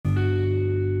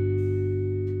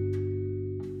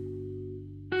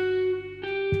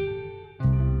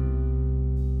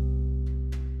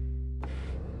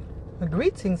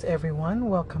Greetings, everyone.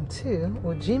 Welcome to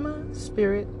Ujima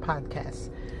Spirit Podcast.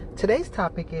 Today's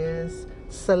topic is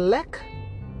select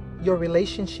your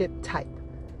relationship type.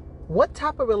 What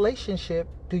type of relationship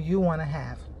do you want to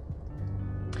have?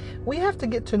 We have to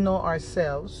get to know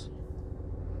ourselves,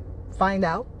 find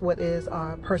out what is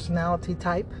our personality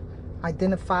type,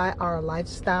 identify our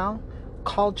lifestyle,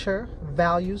 culture,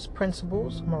 values,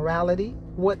 principles, morality,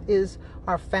 what is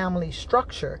our family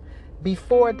structure,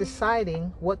 before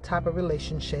deciding what type of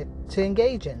relationship to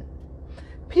engage in.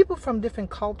 People from different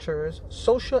cultures,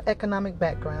 socio-economic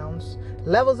backgrounds,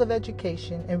 levels of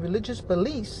education, and religious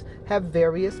beliefs have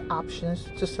various options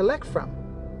to select from.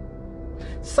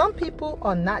 Some people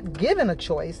are not given a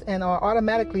choice and are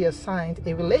automatically assigned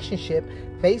a relationship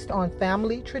based on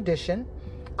family tradition,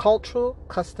 cultural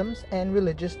customs, and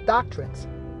religious doctrines.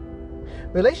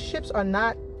 Relationships are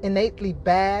not innately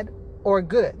bad or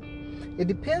good. It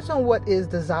depends on what is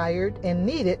desired and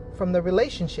needed from the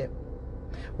relationship.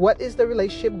 What is the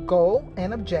relationship goal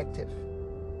and objective?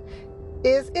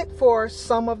 Is it for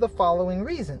some of the following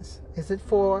reasons? Is it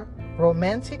for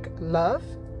romantic love?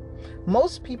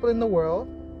 Most people in the world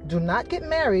do not get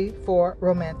married for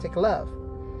romantic love.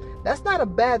 That's not a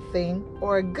bad thing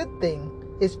or a good thing.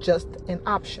 It's just an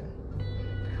option.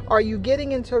 Are you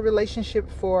getting into a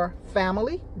relationship for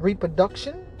family,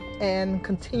 reproduction, and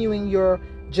continuing your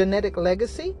genetic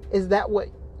legacy? Is that what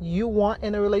you want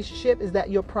in a relationship? Is that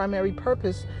your primary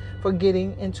purpose for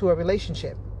getting into a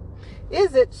relationship?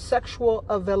 Is it sexual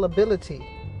availability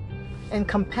and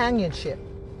companionship?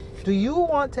 Do you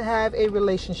want to have a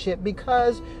relationship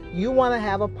because you want to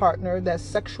have a partner that's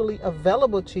sexually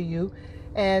available to you,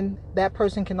 and that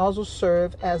person can also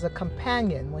serve as a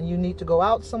companion when you need to go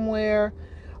out somewhere,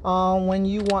 when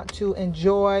you want to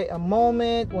enjoy a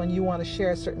moment, when you want to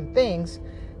share certain things?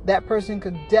 That person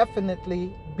could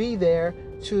definitely be there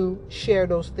to share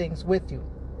those things with you.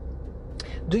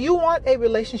 Do you want a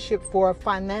relationship for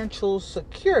financial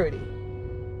security?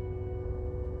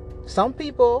 Some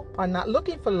people are not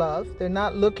looking for love. They're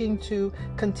not looking to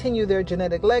continue their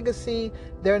genetic legacy.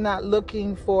 They're not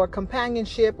looking for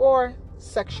companionship or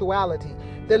sexuality.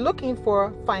 They're looking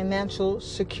for financial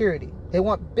security. They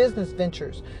want business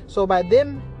ventures. So by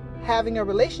them having a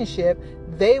relationship,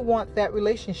 they want that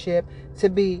relationship to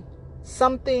be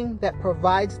something that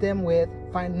provides them with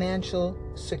financial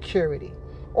security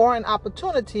or an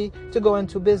opportunity to go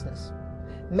into business.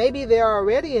 Maybe they're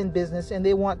already in business and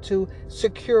they want to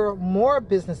secure more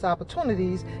business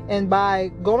opportunities. And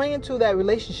by going into that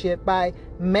relationship, by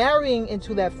marrying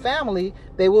into that family,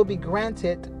 they will be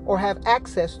granted or have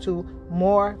access to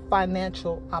more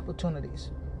financial opportunities.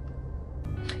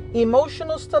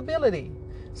 Emotional stability.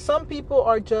 Some people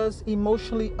are just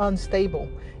emotionally unstable,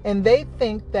 and they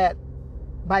think that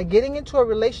by getting into a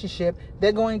relationship,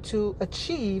 they're going to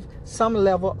achieve some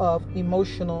level of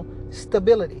emotional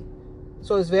stability.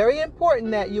 So it's very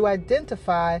important that you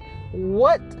identify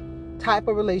what type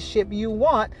of relationship you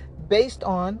want based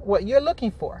on what you're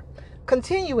looking for.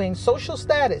 Continuing social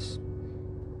status.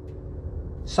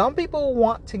 Some people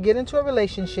want to get into a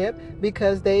relationship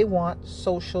because they want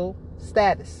social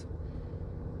status.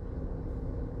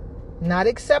 Not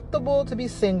acceptable to be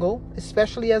single,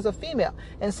 especially as a female.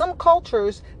 In some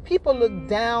cultures, people look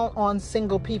down on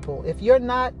single people. If you're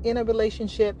not in a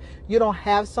relationship, you don't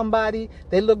have somebody,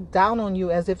 they look down on you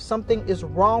as if something is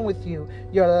wrong with you.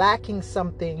 You're lacking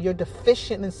something, you're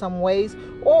deficient in some ways,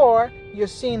 or you're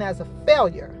seen as a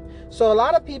failure. So a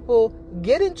lot of people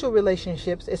get into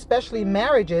relationships, especially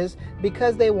marriages,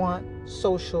 because they want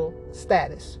social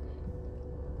status.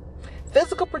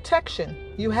 Physical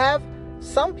protection. You have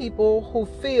some people who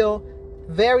feel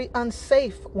very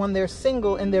unsafe when they're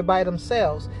single and they're by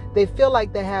themselves. They feel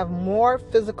like they have more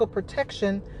physical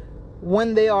protection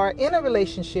when they are in a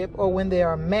relationship or when they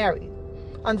are married.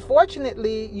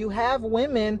 Unfortunately, you have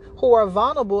women who are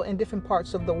vulnerable in different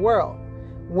parts of the world.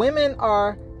 Women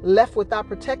are left without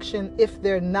protection if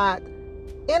they're not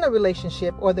in a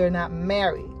relationship or they're not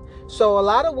married. So a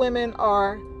lot of women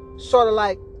are sort of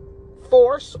like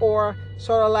forced or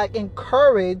sort of like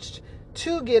encouraged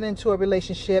to get into a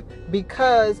relationship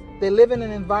because they live in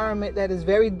an environment that is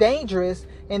very dangerous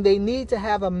and they need to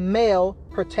have a male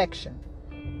protection.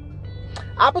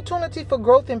 Opportunity for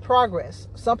growth and progress.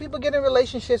 Some people get in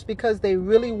relationships because they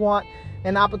really want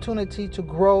an opportunity to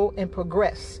grow and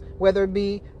progress, whether it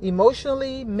be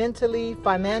emotionally, mentally,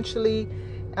 financially,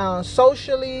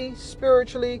 socially,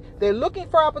 spiritually. They're looking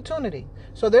for opportunity.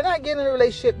 So they're not getting in a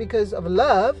relationship because of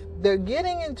love. They're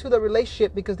getting into the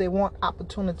relationship because they want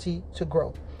opportunity to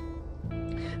grow.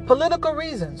 Political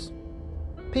reasons.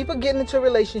 People get into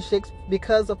relationships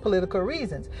because of political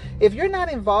reasons. If you're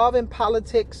not involved in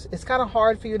politics, it's kind of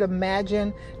hard for you to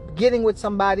imagine getting with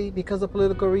somebody because of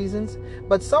political reasons.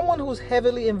 But someone who's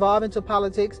heavily involved into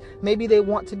politics, maybe they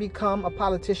want to become a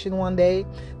politician one day.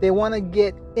 They want to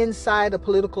get inside a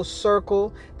political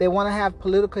circle. They want to have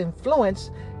political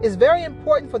influence. It's very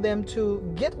important for them to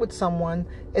get with someone,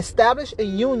 establish a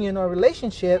union or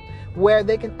relationship where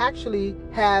they can actually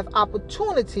have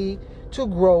opportunity to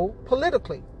grow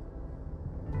politically.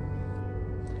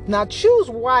 Now, choose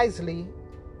wisely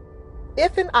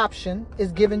if an option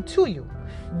is given to you.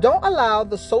 Don't allow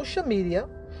the social media,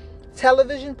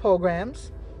 television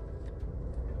programs,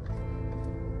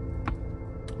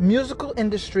 musical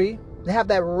industry, they have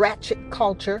that ratchet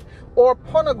culture, or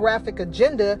pornographic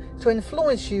agenda to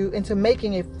influence you into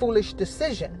making a foolish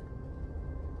decision.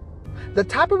 The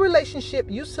type of relationship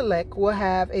you select will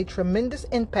have a tremendous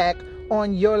impact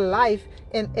on your life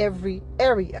in every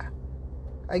area.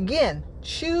 Again,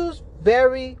 choose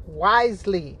very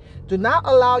wisely. Do not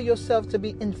allow yourself to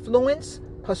be influenced,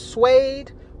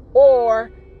 persuade,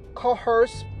 or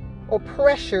coerced or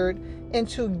pressured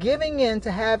into giving in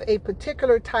to have a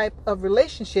particular type of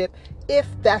relationship if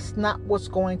that's not what's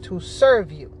going to serve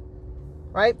you.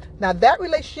 Right? Now, that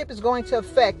relationship is going to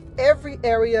affect every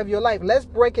area of your life. Let's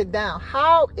break it down.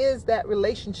 How is that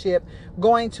relationship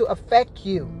going to affect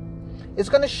you? It's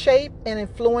going to shape and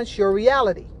influence your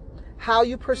reality, how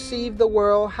you perceive the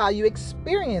world, how you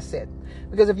experience it.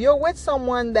 Because if you're with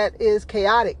someone that is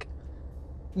chaotic,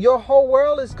 your whole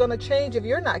world is going to change if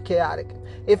you're not chaotic.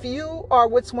 If you are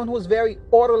with someone who is very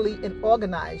orderly and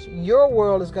organized, your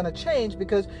world is going to change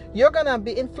because you're going to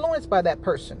be influenced by that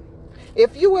person.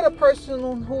 If you're with a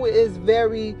person who is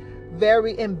very,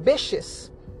 very ambitious,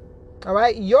 all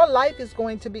right, your life is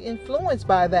going to be influenced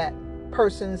by that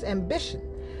person's ambition.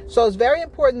 So it's very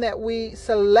important that we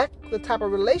select the type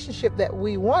of relationship that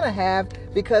we want to have,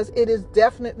 because it is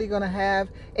definitely going to have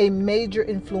a major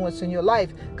influence in your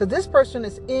life. Because this person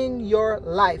is in your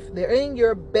life. They're in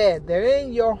your bed. They're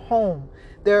in your home.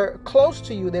 They're close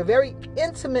to you. They're very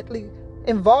intimately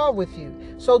involved with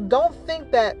you. So don't think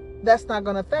that that's not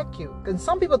going to affect you. Because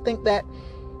some people think that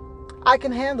I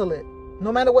can handle it.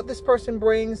 No matter what this person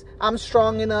brings, I'm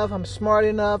strong enough, I'm smart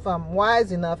enough, I'm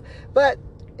wise enough. But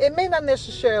it may not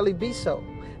necessarily be so,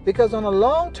 because on a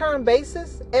long-term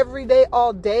basis, every day,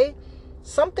 all day,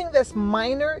 something that's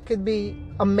minor could be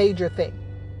a major thing.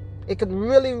 It could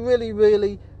really, really,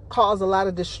 really cause a lot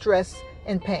of distress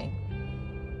and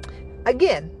pain.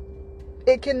 Again,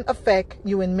 it can affect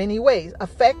you in many ways.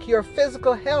 Affect your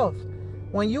physical health.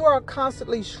 When you are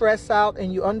constantly stressed out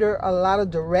and you're under a lot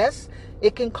of duress,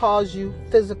 it can cause you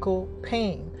physical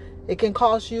pain. It can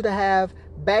cause you to have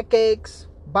backaches,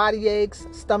 body aches,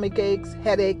 stomach aches,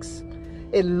 headaches.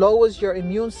 It lowers your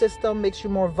immune system, makes you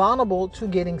more vulnerable to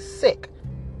getting sick.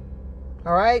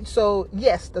 All right. So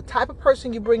yes, the type of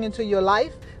person you bring into your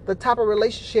life, the type of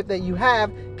relationship that you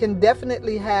have can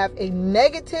definitely have a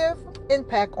negative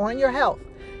impact on your health.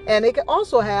 And it can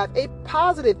also have a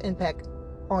positive impact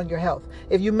on your health.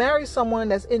 If you marry someone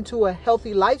that's into a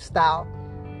healthy lifestyle,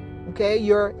 okay,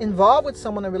 you're involved with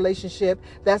someone in a relationship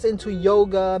that's into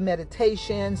yoga,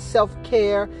 meditation,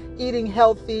 self-care, eating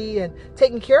healthy, and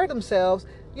taking care of themselves,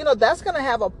 that's going to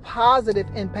have a positive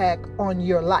impact on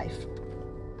your life.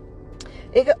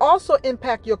 It can also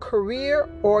impact your career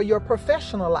or your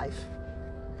professional life.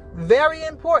 Very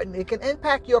important. It can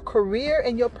impact your career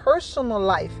and your personal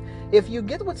life. If you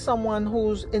get with someone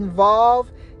who's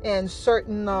involved in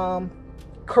certain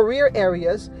career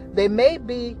areas, they may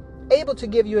be able to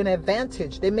give you an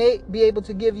advantage. They may be able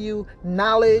to give you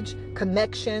knowledge,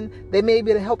 connection. They may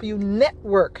be able to help you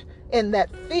network in that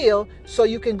field so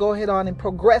you can go ahead on and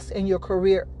progress in your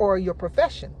career or your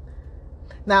profession.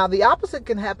 Now, the opposite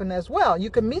can happen as well. You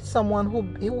can meet someone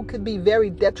who could be very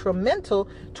detrimental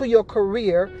to your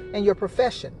career and your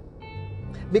profession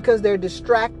because they're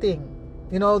distracting.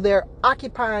 They're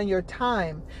occupying your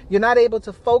time. You're not able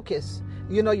to focus.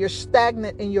 You're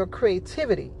stagnant in your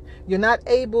creativity. You're not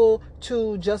able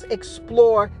to just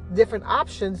explore different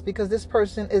options because this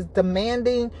person is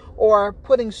demanding or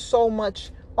putting so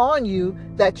much on you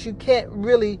that you can't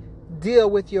really deal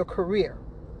with your career.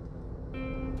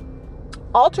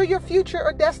 Alter your future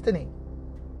or destiny,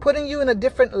 putting you in a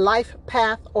different life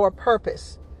path or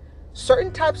purpose.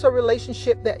 Certain types of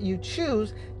relationship that you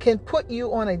choose can put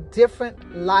you on a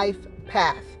different life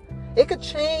path. It could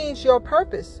change your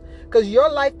purpose, because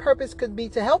your life purpose could be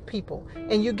to help people,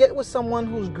 and you get with someone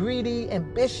who's greedy,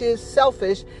 ambitious,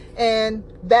 selfish, and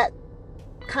that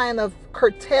kind of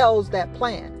curtails that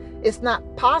plan. it's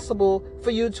not possible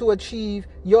for you to achieve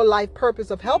your life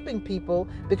purpose of helping people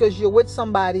because you're with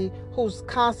somebody who's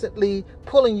constantly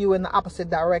pulling you in the opposite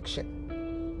direction.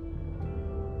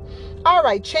 All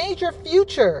right, change your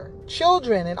future,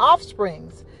 children and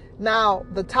offsprings. Now,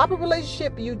 the type of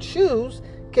relationship you choose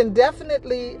can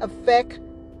definitely affect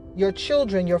your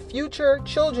children, your future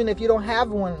children, if you don't have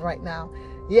one right now.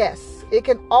 Yes, it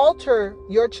can alter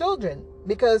your children,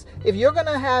 because if you're going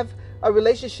to have a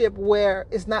relationship where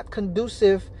it's not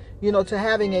conducive, to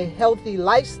having a healthy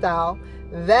lifestyle,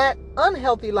 that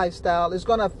unhealthy lifestyle is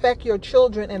going to affect your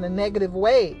children in a negative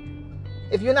way.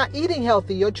 If you're not eating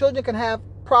healthy, your children can have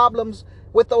problems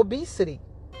with obesity,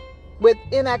 with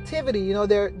inactivity.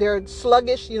 They're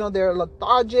sluggish, they're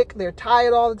lethargic, they're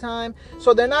tired all the time.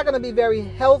 So they're not going to be very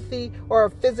healthy or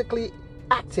physically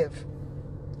active.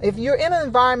 If you're in an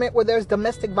environment where there's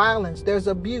domestic violence, there's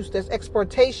abuse, there's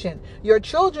exploitation, your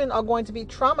children are going to be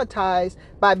traumatized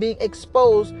by being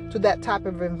exposed to that type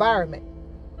of environment.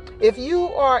 If you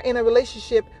are in a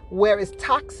relationship where it's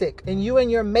toxic and you and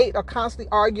your mate are constantly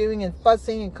arguing and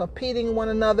fussing and competing with one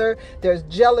another, there's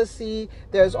jealousy,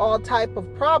 there's all type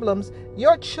of problems,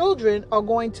 your children are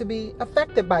going to be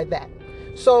affected by that.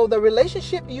 So the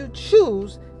relationship you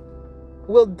choose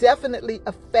will definitely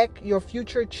affect your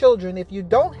future children if you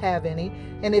don't have any.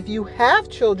 And if you have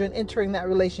children entering that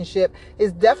relationship,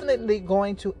 it's definitely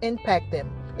going to impact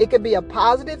them. It could be a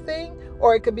positive thing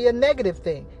or it could be a negative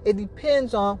thing. It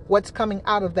depends on what's coming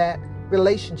out of that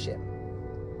relationship.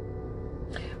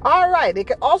 All right. It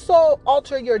can also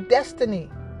alter your destiny.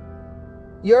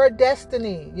 Your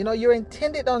destiny. You're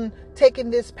intended on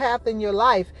taking this path in your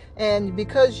life. And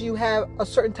because you have a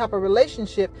certain type of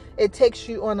relationship, it takes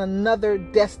you on another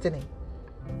destiny.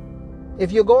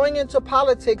 If you're going into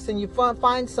politics and you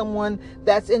find someone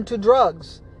that's into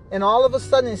drugs, and all of a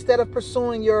sudden, instead of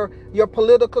pursuing your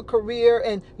political career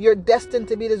and you're destined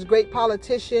to be this great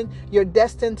politician, you're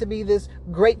destined to be this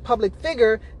great public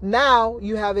figure, now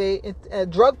you have a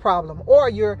drug problem, or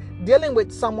you're dealing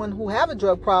with someone who have a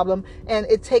drug problem, and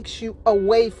it takes you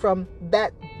away from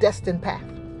that destined path.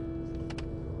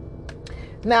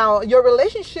 Now, your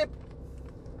relationship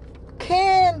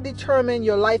can determine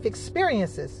your life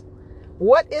experiences.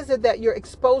 What is it that you're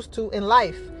exposed to in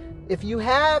life? If you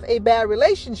have a bad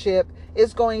relationship,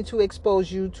 it's going to expose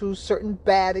you to certain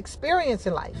bad experience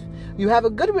in life. You have a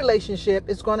good relationship,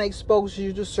 it's going to expose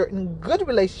you to certain good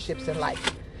relationships in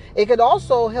life. It could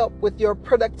also help with your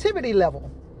productivity level,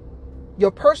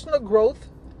 your personal growth,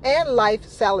 and life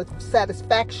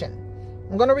satisfaction.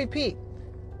 I'm going to repeat.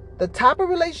 The type of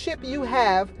relationship you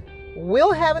have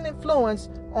will have an influence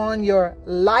on your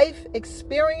life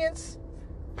experience,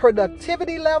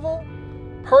 productivity level,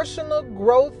 personal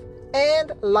growth,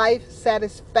 and life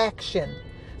satisfaction.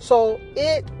 So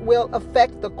it will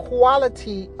affect the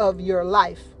quality of your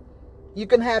life. You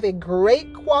can have a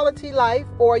great quality life,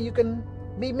 or you can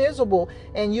be miserable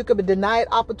and you could be denied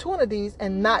opportunities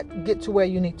and not get to where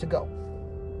you need to go.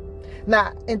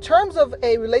 Now, in terms of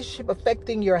a relationship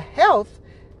affecting your health,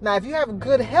 now if you have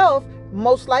good health,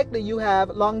 most likely you have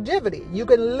longevity. You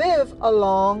can live a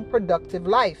long, productive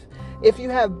life. If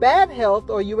you have bad health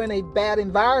or you're in a bad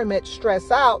environment, stress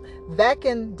out, that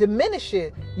can diminish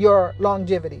your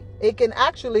longevity. It can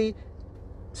actually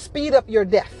speed up your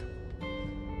death.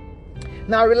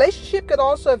 Now, a relationship could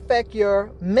also affect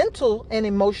your mental and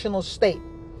emotional state.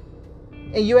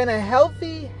 And you're in a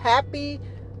healthy, happy,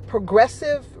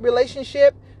 progressive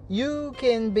relationship, you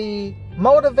can be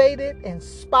motivated,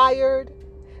 inspired.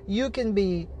 You can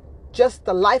be just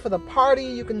the life of the party.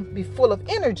 You can be full of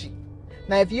energy.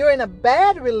 Now, if you're in a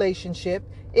bad relationship,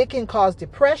 it can cause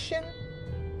depression,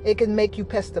 it can make you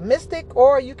pessimistic,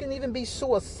 or you can even be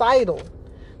suicidal.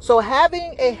 So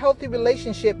having a healthy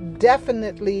relationship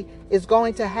definitely is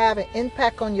going to have an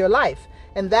impact on your life.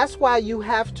 And that's why you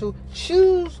have to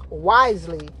choose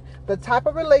wisely the type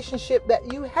of relationship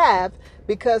that you have,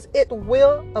 because it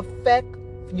will affect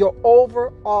your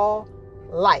overall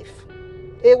life.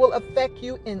 It will affect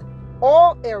you in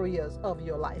all areas of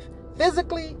your life.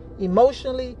 Physically,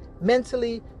 emotionally,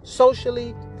 mentally,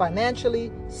 socially,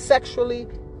 financially, sexually,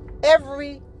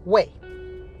 every way.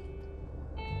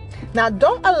 Now,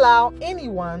 don't allow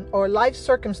anyone or life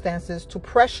circumstances to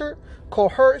pressure,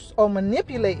 coerce, or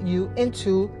manipulate you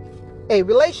into a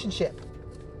relationship.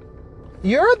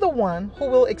 You're the one who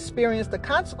will experience the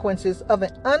consequences of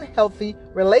an unhealthy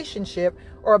relationship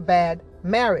or a bad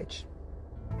marriage.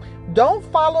 Don't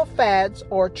follow fads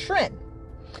or trends.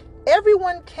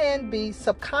 Everyone can be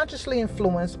subconsciously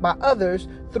influenced by others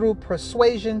through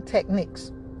persuasion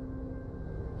techniques.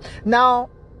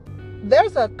 Now,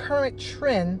 there's a current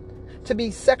trend to be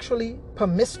sexually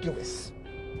promiscuous.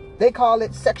 They call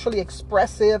it sexually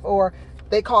expressive, or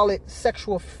they call it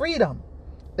sexual freedom.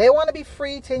 They want to be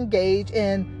free to engage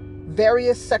in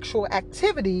various sexual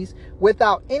activities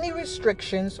without any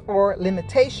restrictions or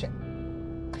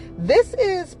limitation. This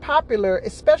is popular,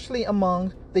 especially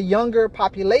among the younger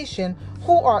population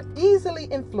who are easily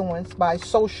influenced by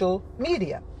social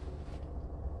media.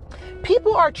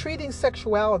 People are treating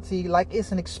sexuality like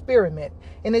it's an experiment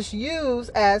and it's used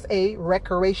as a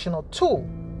recreational tool.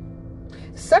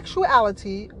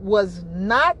 Sexuality was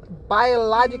not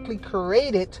biologically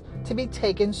created to be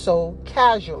taken so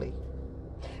casually.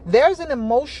 There's an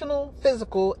emotional,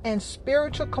 physical, and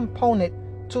spiritual component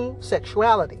to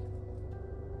sexuality.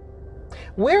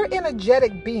 We're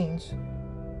energetic beings.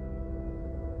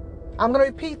 I'm going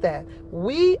to repeat that.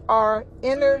 We are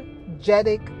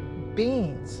energetic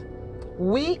beings.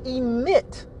 We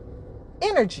emit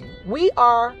energy. We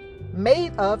are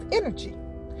made of energy.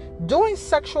 During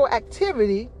sexual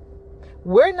activity,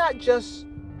 we're not just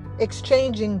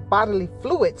exchanging bodily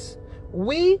fluids.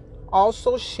 We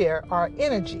also share our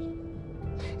energy.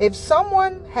 If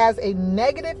someone has a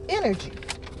negative energy,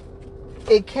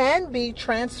 it can be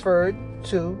transferred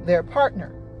to their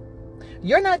partner.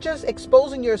 You're not just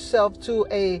exposing yourself to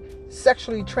a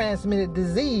sexually transmitted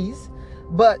disease,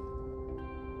 but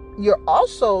you're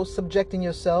also subjecting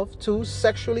yourself to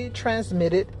sexually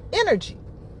transmitted energy.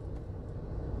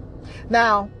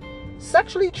 Now,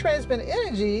 sexually transmitted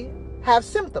energy have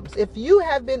symptoms. If you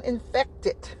have been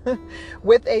infected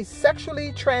with a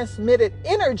sexually transmitted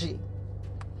energy,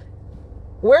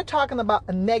 we're talking about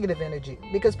a negative energy,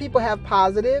 because people have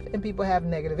positive and people have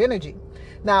negative energy.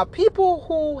 Now, people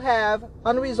who have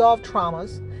unresolved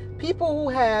traumas, people who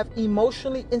have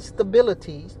emotionally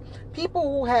instabilities, people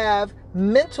who have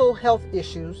mental health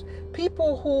issues,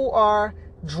 people who are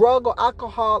drug or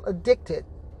alcohol addicted,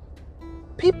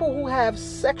 people who have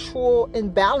sexual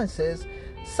imbalances,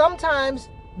 sometimes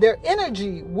their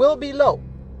energy will be low.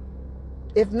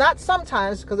 If not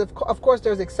sometimes, because of course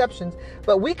there's exceptions,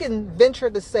 but we can venture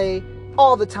to say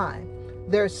all the time,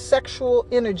 their sexual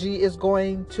energy is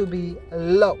going to be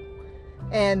low.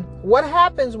 And what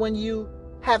happens when you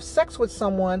have sex with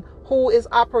someone who is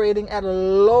operating at a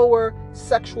lower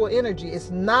sexual energy?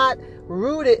 It's not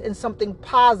rooted in something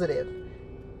positive.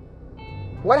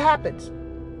 What happens?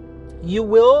 You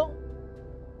will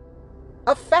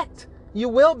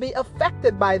be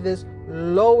affected by this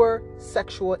lower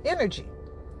sexual energy.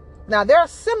 Now, there are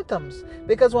symptoms,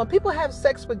 because when people have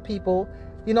sex with people,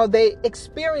 they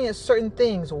experience certain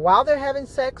things while they're having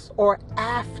sex or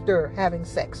after having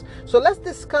sex. So let's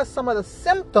discuss some of the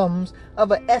symptoms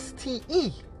of a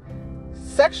STE,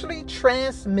 sexually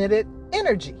transmitted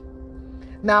energy.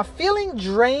 Now, feeling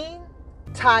drained,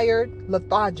 tired,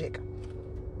 lethargic.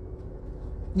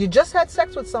 You just had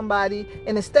sex with somebody,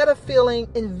 and instead of feeling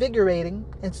invigorating,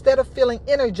 instead of feeling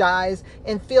energized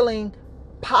and feeling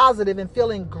positive and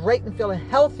feeling great and feeling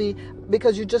healthy,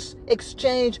 because you just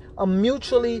exchange a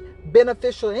mutually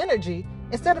beneficial energy,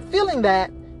 instead of feeling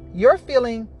that, you're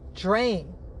feeling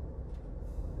drained.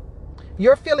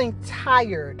 You're feeling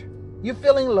tired. You're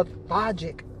feeling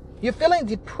lethargic. You're feeling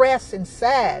depressed and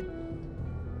sad.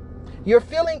 You're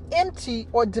feeling empty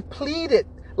or depleted,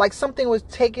 like something was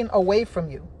taken away from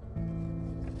you.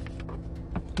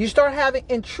 You start having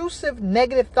intrusive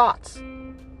negative thoughts.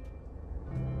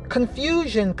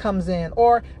 Confusion comes in,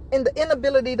 or in the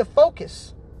inability to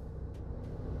focus.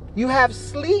 You have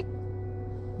sleep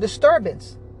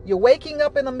disturbance. You're waking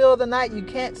up in the middle of the night, you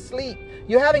can't sleep.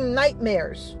 You're having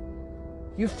nightmares.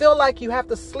 You feel like you have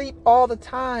to sleep all the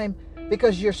time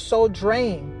because you're so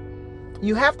drained.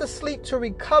 You have to sleep to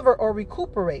recover or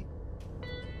recuperate.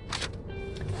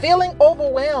 Feeling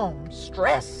overwhelmed,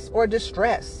 stress, or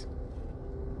distress.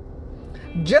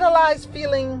 Generalized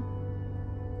feeling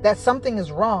that something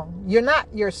is wrong. You're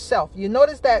not yourself. You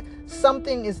notice that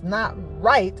something is not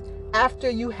right after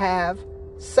you have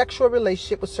sexual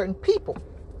relationship with certain people.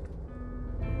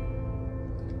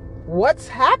 What's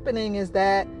happening is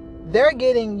that they're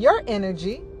getting your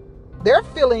energy. They're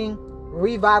feeling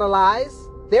revitalized.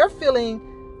 They're feeling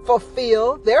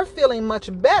fulfilled. They're feeling much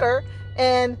better.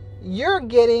 And you're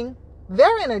getting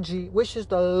their energy, which is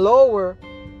the lower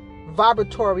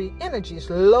vibratory energy. It's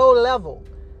low level.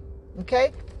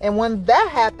 Okay? And when that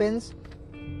happens,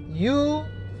 you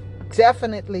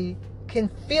definitely can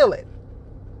feel it.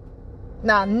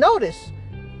 Now, notice,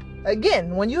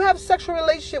 again, when you have a sexual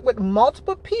relationship with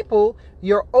multiple people,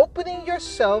 you're opening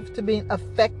yourself to being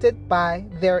affected by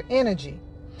their energy.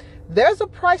 There's a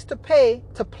price to pay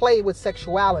to play with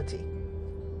sexuality.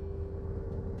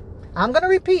 I'm going to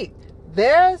repeat.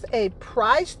 There's a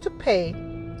price to pay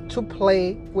to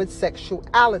play with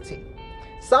sexuality.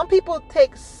 Some people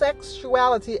take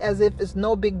sexuality as if it's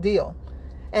no big deal.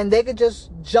 And they could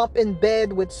just jump in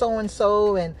bed with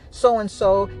so-and-so and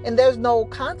so-and-so, and there's no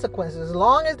consequences. As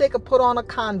long as they could put on a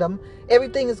condom,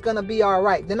 everything is going to be all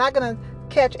right. They're not going to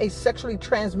catch a sexually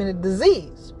transmitted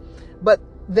disease. But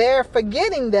they're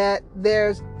forgetting that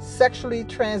there's sexually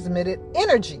transmitted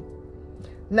energy.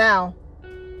 Now,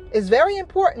 it's very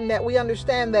important that we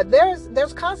understand that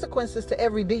there's consequences to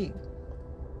every deed.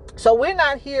 So we're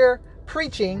not here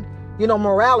preaching,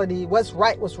 morality, what's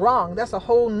right, what's wrong. That's a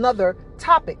whole nother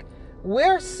topic.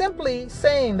 We're simply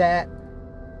saying that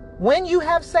when you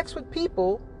have sex with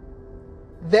people,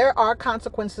 there are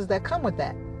consequences that come with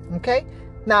that. Okay?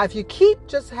 Now, if you keep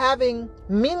just having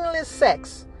meaningless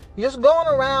sex, you're just going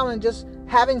around and just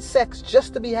having sex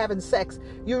just to be having sex,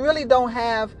 you really don't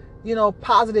have,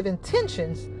 positive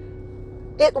intentions,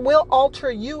 it will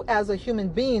alter you as a human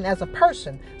being, as a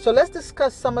person. So let's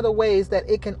discuss some of the ways that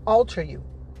it can alter you.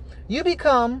 You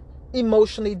become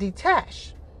emotionally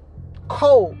detached,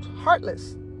 cold,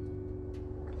 heartless.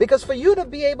 Because for you to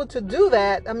be able to do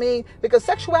that, because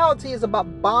sexuality is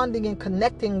about bonding and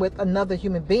connecting with another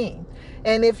human being.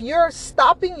 And if you're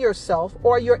stopping yourself,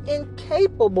 or you're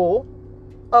incapable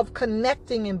of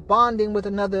connecting and bonding with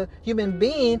another human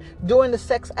being during the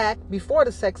sex act, before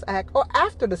the sex act, or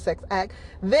after the sex act,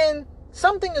 then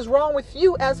something is wrong with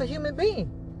you as a human being.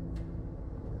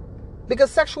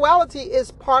 Because sexuality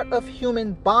is part of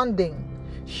human bonding,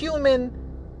 human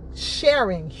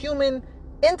sharing, human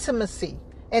intimacy.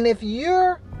 And if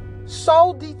you're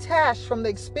so detached from the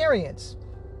experience,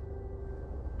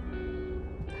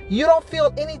 you don't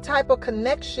feel any type of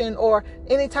connection or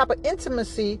any type of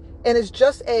intimacy, and it's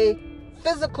just a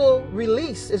physical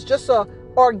release, it's just a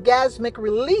orgasmic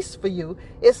release for you,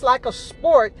 it's like a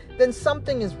sport, then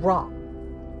something is wrong.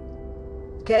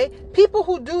 Okay? People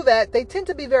who do that, they tend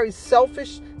to be very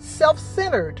selfish,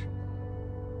 self-centered,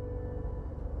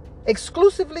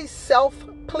 exclusively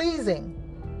self-pleasing.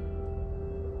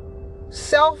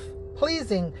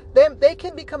 Self-pleasing. They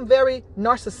can become very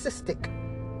narcissistic.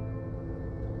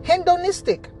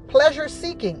 Hedonistic,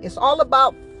 pleasure-seeking. It's all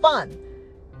about fun.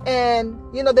 And,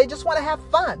 they just want to have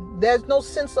fun. There's no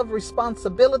sense of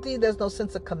responsibility. There's no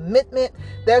sense of commitment.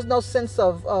 There's no sense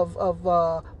of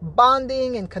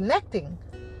bonding and connecting.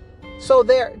 So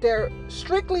they're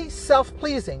strictly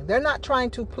self-pleasing. They're not trying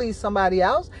to please somebody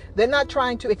else. They're not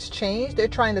trying to exchange. They're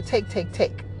trying to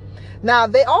take. Now,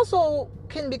 they also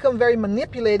can become very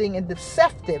manipulating and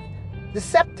deceptive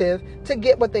to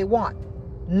get what they want,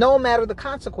 no matter the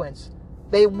consequence.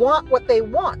 They want what they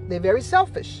want. They're very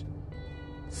selfish.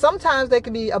 Sometimes they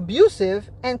can be abusive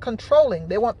and controlling.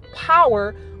 They want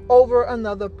power over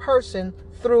another person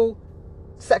through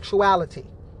sexuality.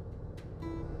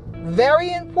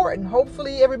 Very important.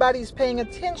 Hopefully everybody's paying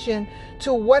attention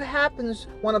to what happens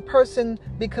when a person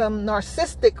becomes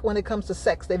narcissistic when it comes to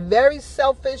sex. They're very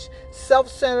selfish,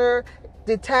 self-centered,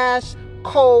 detached,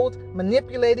 cold,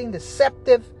 manipulating,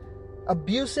 deceptive,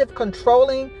 abusive,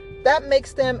 controlling. That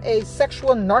makes them a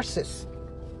sexual narcissist.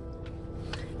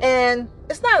 And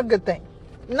it's not a good thing.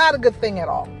 Not a good thing at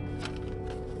all.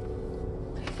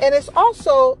 And it's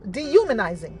also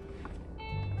dehumanizing.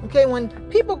 Okay, when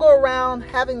people go around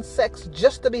having sex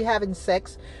just to be having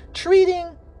sex,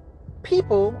 treating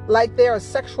people like they're a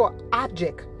sexual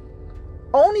object,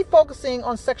 only focusing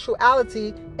on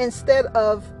sexuality instead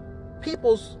of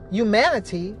people's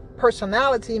humanity,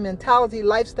 personality, mentality,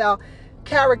 lifestyle,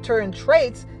 character, and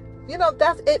traits,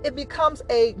 it becomes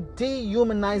a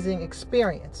dehumanizing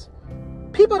experience.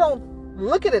 People don't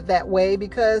look at it that way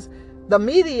because the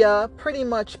media pretty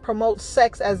much promotes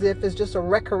sex as if it's just a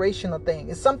recreational thing.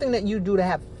 It's something that you do to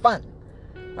have fun.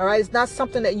 All right? It's not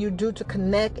something that you do to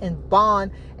connect and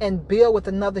bond and build with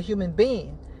another human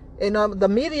being. The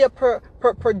media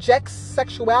projects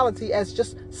sexuality as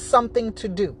just something to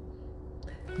do.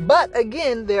 But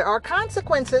again, there are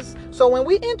consequences. So when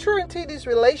we enter into these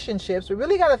relationships, we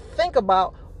really got to think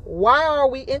about, why are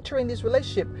we entering this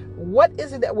relationship? What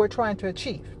is it that we're trying to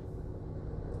achieve?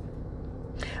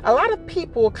 A lot of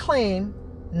people claim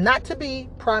not to be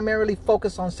primarily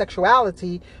focused on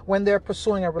sexuality when they're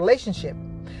pursuing a relationship.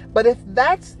 But if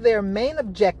that's their main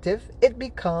objective, it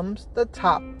becomes the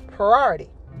top priority.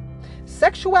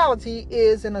 Sexuality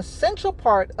is an essential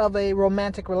part of a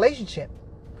romantic relationship.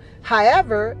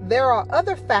 However, there are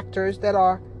other factors that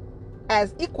are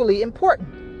as equally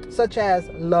important, such as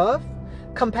love,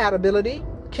 compatibility,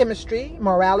 chemistry,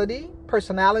 morality,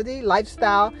 personality,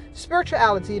 lifestyle,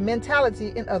 spirituality,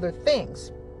 mentality, and other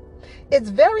things. It's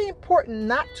very important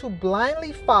not to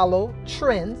blindly follow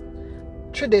trends,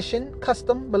 tradition,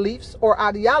 custom, beliefs, or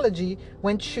ideology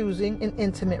when choosing an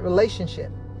intimate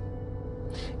relationship.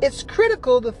 It's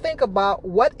critical to think about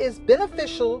what is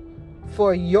beneficial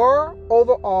for your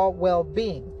overall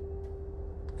well-being,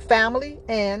 family,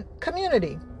 and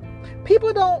community.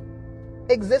 People don't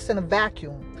exist in a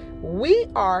vacuum. We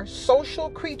are social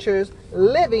creatures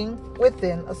living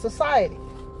within a society.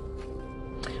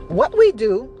 What we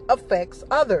do affects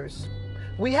others.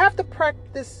 We have to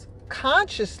practice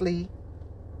consciously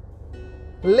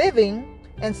living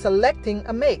and selecting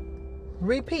a mate.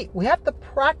 Repeat, we have to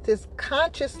practice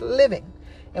conscious living,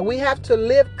 and we have to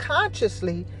live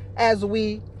consciously as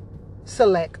we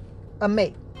select a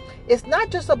mate. It's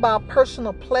not just about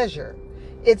personal pleasure.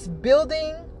 It's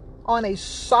building on a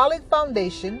solid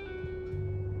foundation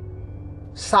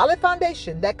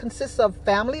that consists of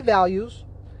family values,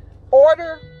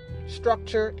 order,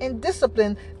 structure, and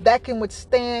discipline that can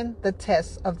withstand the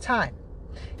test of time.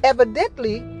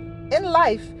 Evidently, in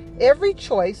life, every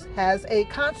choice has a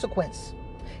consequence.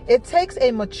 It takes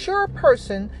a mature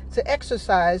person to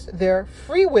exercise their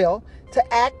free will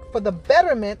to act for the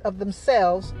betterment of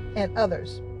themselves and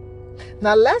others.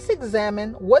 Now let's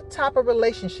examine what type of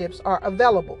relationships are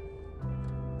available.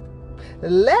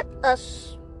 Let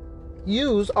us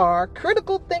use our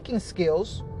critical thinking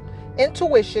skills,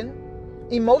 intuition,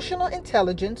 emotional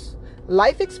intelligence,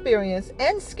 life experience,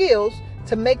 and skills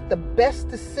to make the best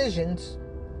decisions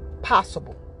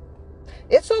possible.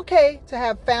 It's okay to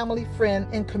have family, friend,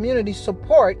 and community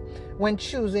support when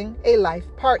choosing a life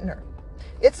partner.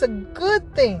 It's a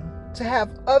good thing to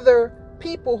have other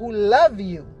people who love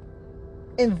you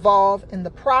involved in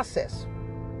the process.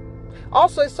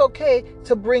 Also, it's okay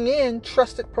to bring in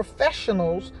trusted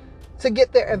professionals to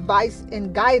get their advice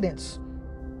and guidance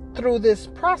through this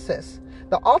process.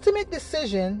 The ultimate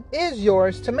decision is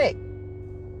yours to make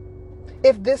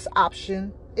if this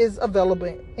option is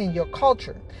available in your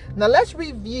culture. Now let's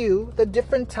review the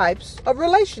different types of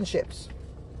relationships.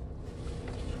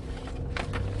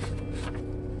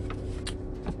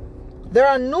 There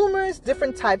are numerous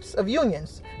different types of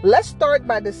unions. Let's start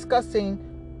by discussing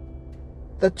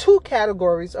the two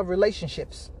categories of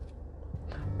relationships: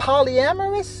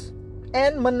 polyamorous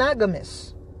and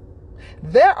monogamous.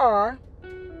 There are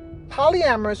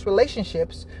polyamorous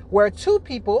relationships where two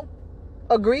people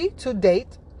agree to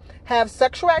date, have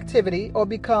sexual activity, or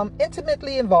become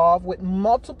intimately involved with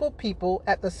multiple people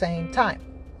at the same time.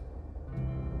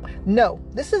 No,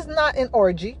 this is not an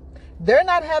orgy. They're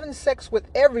not having sex with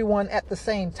everyone at the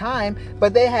same time,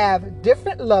 but they have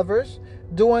different lovers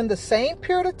during the same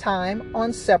period of time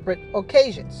on separate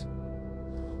occasions.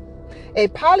 A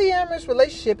polyamorous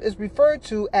relationship is referred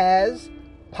to as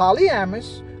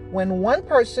polyamorous when one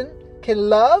person can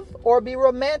love or be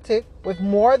romantic with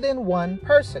more than one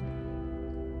person.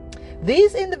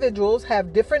 These individuals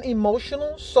have different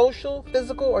emotional, social,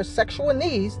 physical, or sexual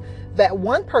needs that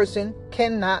one person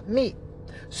cannot meet.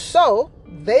 So,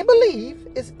 they believe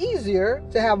it's easier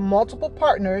to have multiple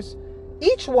partners,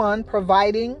 each one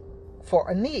providing for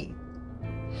a need.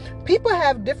 People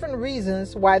have different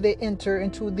reasons why they enter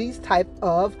into these type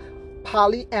of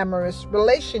polyamorous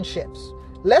relationships.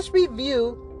 Let's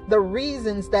review the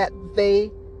reasons that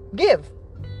they give.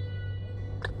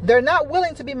 They're not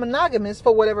willing to be monogamous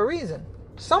for whatever reason.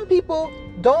 Some people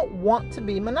don't want to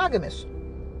be monogamous.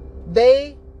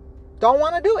 They don't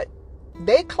want to do it.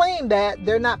 They claim that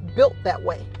they're not built that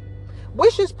way,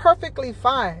 which is perfectly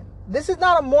fine. This is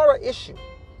not a moral issue.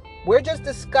 We're just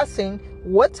discussing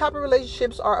what type of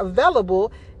relationships are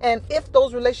available and if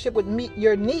those relationships would meet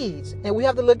your needs. And we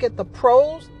have to look at the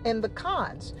pros and the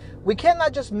cons. We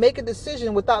cannot just make a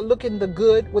decision without looking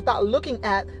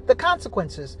at the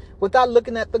consequences, without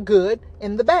looking at the good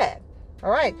and the bad.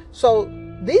 All right. So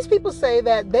these people say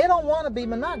that they don't want to be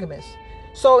monogamous.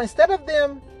 So instead of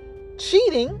them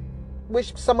cheating,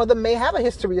 which some of them may have a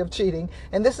history of cheating,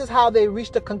 and this is how they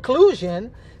reached a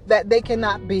conclusion that they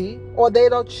cannot be, or they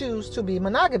don't choose to be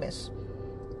monogamous,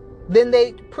 then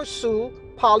they pursue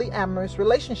polyamorous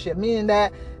relationship, meaning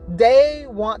that they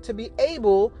want to be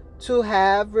able to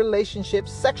have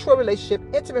relationships, sexual relationship,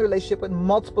 intimate relationship with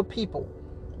multiple people.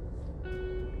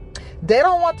 They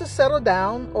don't want to settle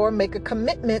down or make a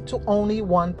commitment to only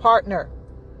one partner.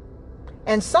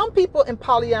 And some people in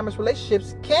polyamorous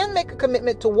relationships can make a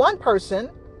commitment to one person.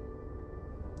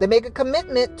 They make a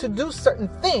commitment to do certain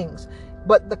things,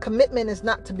 but the commitment is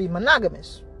not to be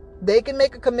monogamous. They can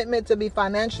make a commitment to be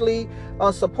financially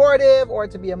supportive or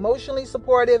to be emotionally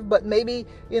supportive, but maybe,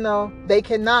 they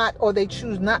cannot, or they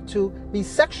choose not to be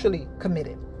sexually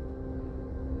committed.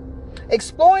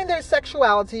 Exploring their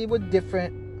sexuality with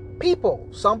different people.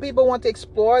 Some people want to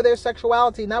explore their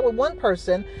sexuality not with one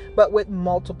person, but with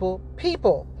multiple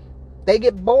people. They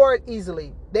get bored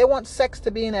easily. They want sex to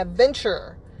be an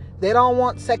adventure. They don't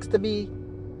want sex to be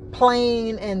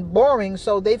plain and boring,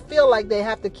 so they feel like they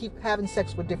have to keep having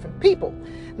sex with different people.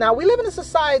 Now, we live in a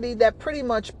society that pretty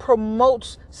much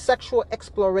promotes sexual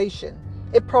exploration.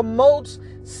 It promotes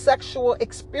sexual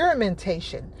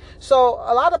experimentation. So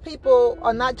a lot of people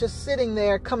are not just sitting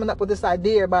there coming up with this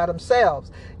idea by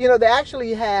themselves. They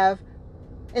actually have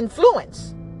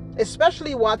influence,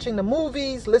 especially watching the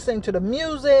movies, listening to the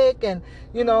music, and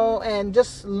and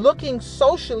just looking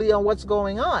socially on what's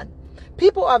going on.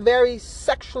 People are very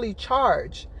sexually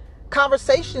charged.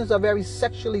 Conversations are very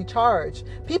sexually charged.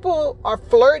 People are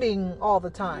flirting all the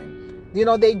time.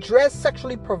 They dress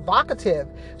sexually provocative.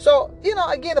 So,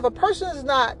 again, if a person is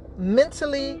not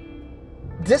mentally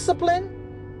disciplined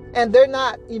and they're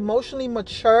not emotionally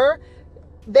mature,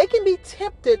 they can be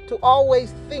tempted to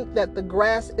always think that the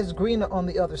grass is greener on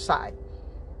the other side.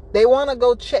 They want to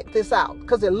go check this out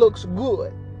because it looks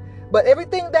good. But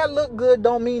everything that look good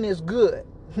don't mean it's good.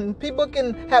 People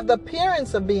can have the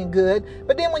appearance of being good,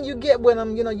 but then when you get with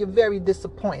them, you're very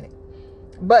disappointed.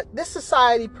 But this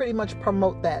society pretty much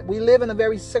promote that. We live in a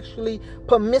very sexually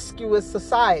promiscuous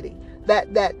society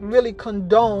that really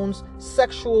condones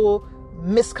sexual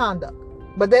misconduct.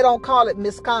 But they don't call it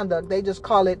misconduct. They just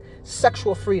call it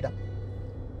sexual freedom.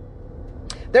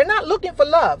 They're not looking for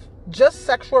love, just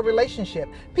sexual relationship.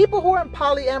 People who are in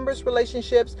polyamorous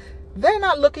relationships, they're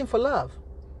not looking for love.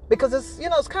 Because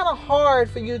it's kind of hard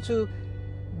for you to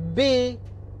be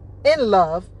in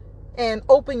love and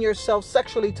open yourself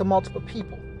sexually to multiple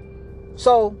people.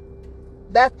 So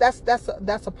that's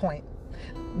a point.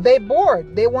 They're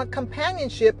bored. They want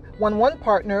companionship when one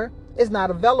partner is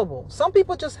not available. Some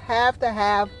people just have to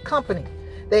have company.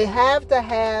 They have to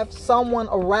have someone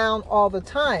around all the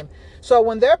time. So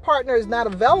when their partner is not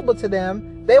available to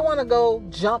them, they want to go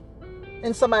jump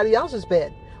in somebody else's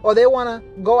bed. Or they want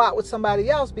to go out with somebody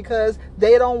else because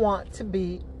they don't want to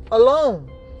be alone.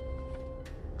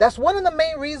 That's one of the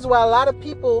main reasons why a lot of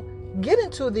people get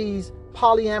into these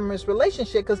polyamorous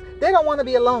relationships, because they don't want to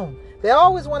be alone. They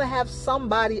always want to have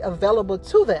somebody available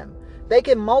to them. They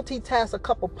can multitask a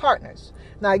couple partners.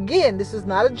 Now, again, this is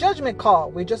not a judgment call.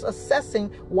 We're just assessing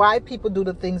why people do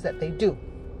the things that they do.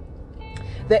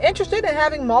 They're interested in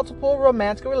having multiple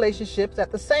romantic relationships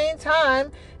at the same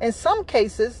time. In some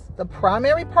cases, the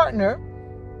primary partner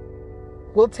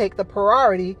will take the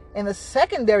priority and the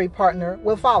secondary partner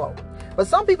will follow. But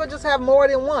some people just have more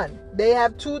than one. They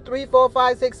have 2, 3, 4,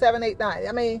 5, 6, 7, 8, 9.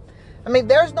 I mean,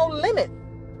 there's no limit.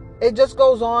 It just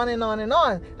goes on and on and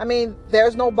on.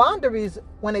 There's no boundaries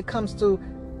when it comes to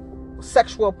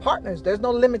sexual partners. There's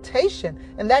no limitation,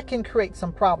 and that can create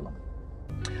some problem.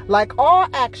 Like all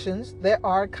actions, there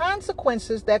are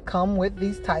consequences that come with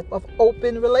these type of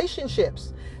open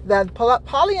relationships. That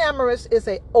polyamorous is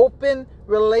an open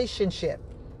relationship.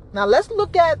 Now let's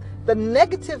look at the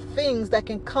negative things that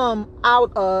can come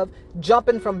out of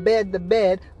jumping from bed to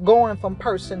bed, going from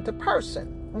person to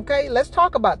person. Okay, let's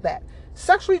talk about that.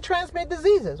 Sexually transmitted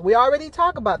diseases. We already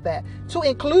talked about that. To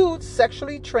include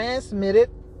sexually transmitted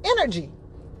energy.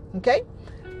 Okay,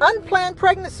 unplanned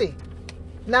pregnancy.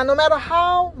 Now, no matter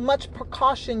how much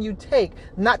precaution you take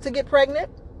not to get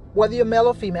pregnant, whether you're male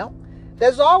or female,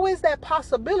 there's always that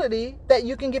possibility that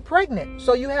you can get pregnant.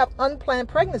 So you have unplanned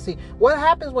pregnancy. What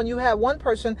happens when you have one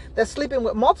person that's sleeping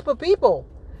with multiple people?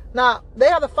 Now, they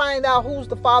have to find out who's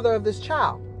the father of this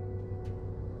child.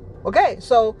 Okay,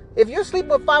 so if you're sleeping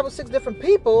with 5 or 6 different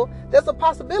people, there's a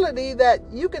possibility that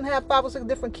you can have 5 or 6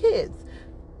 different kids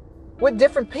with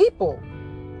different people.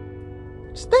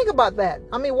 Just think about that.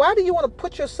 Why do you want to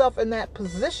put yourself in that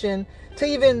position to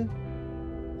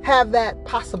even have that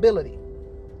possibility?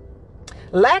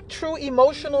 Lack true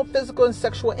emotional, physical, and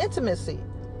sexual intimacy.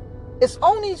 It's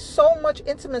only so much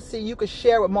intimacy you can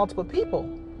share with multiple people.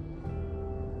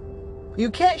 You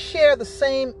can't share the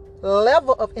same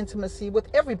level of intimacy with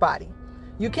everybody.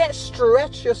 You can't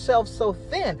stretch yourself so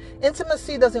thin.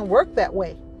 Intimacy doesn't work that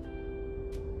way.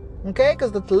 Okay,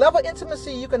 because the level of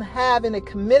intimacy you can have in a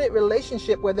committed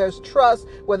relationship where there's trust,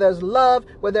 where there's love,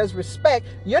 where there's respect,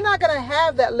 you're not going to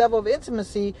have that level of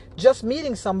intimacy just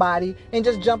meeting somebody and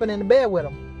just jumping into bed with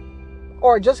them.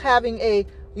 Or just having a,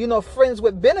 friends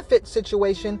with benefit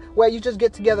situation where you just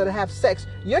get together to have sex.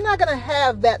 You're not going to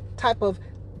have that type of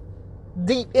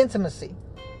deep intimacy.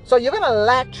 So you're going to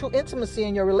lack true intimacy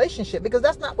in your relationship because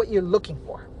that's not what you're looking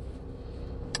for.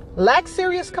 Lack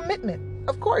serious commitment.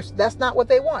 Of course, that's not what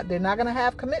they want. They're not going to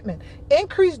have commitment.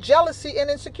 Increased jealousy and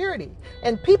insecurity.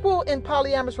 And people in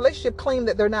polyamorous relationship claim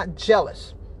that they're not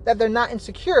jealous, that they're not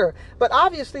insecure. But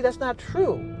obviously that's not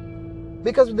true.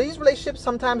 Because these relationships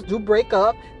sometimes do break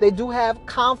up. They do have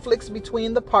conflicts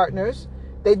between the partners.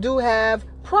 they do have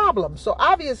problems. So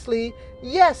obviously,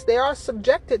 yes, they are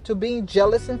subjected to being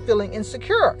jealous and feeling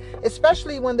insecure,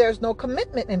 especially when there's no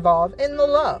commitment involved and no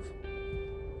love.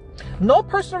 No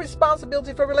personal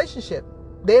responsibility for relationship.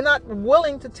 They're not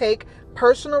willing to take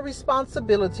personal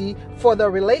responsibility for the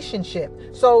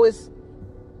relationship. So it's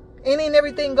any and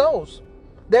everything goes.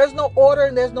 There's no order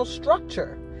and there's no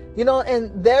structure,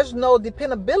 and there's no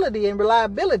dependability and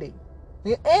reliability.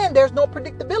 And there's no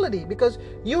predictability, because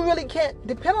you really can't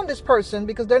depend on this person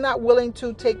because they're not willing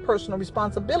to take personal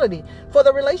responsibility for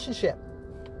the relationship.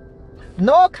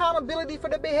 No accountability for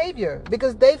the behavior,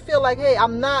 because they feel like, hey,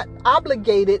 I'm not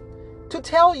obligated to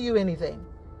tell you anything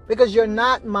because you're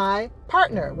not my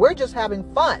partner. We're just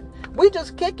having fun. We're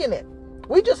just kicking it.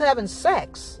 We're just having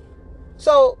sex.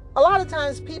 So a lot of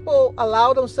times people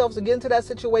allow themselves to get into that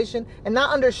situation and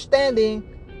not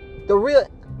understanding the real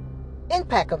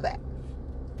impact of that.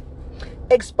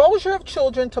 Exposure of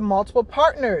children to multiple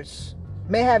partners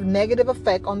may have negative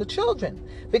effect on the children,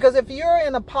 because if you're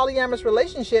in a polyamorous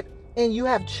relationship and you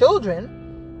have children,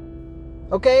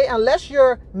 okay, unless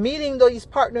you're meeting these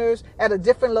partners at a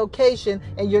different location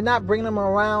and you're not bringing them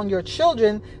around your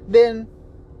children, then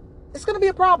it's going to be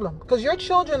a problem, because your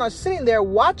children are sitting there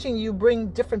watching you bring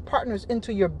different partners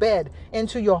into your bed,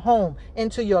 into your home,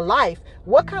 into your life.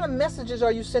 What kind of messages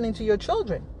are you sending to your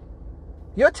children?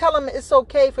 You're telling them it's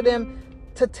okay for them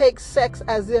to take sex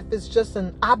as if it's just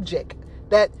an object,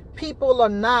 that people are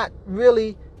not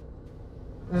really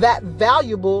that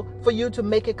valuable for you to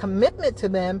make a commitment to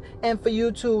them and for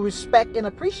you to respect and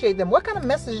appreciate them. What kind of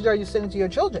messages are you sending to your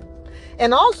children?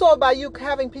 And also, by you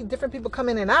having different people come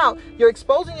in and out, you're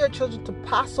exposing your children to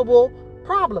possible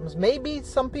problems. Maybe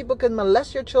some people can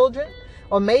molest your children,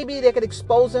 or maybe they could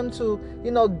expose them to,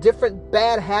 different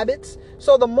bad habits.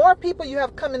 So the more people you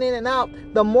have coming in and out,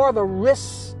 the more of a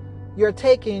risk you're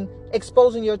taking,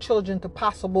 exposing your children to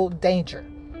possible danger.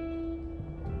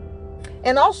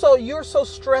 And also, you're so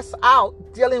stressed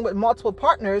out dealing with multiple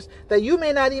partners that you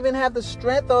may not even have the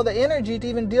strength or the energy to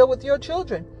even deal with your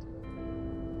children.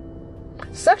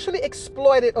 Sexually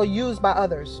exploited or used by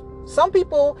others. Some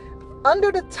people,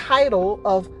 under the title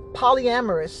of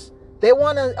polyamorous, they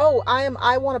want to,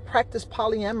 I want to practice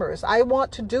polyamorous. I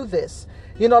want to do this.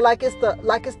 Like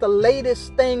it's the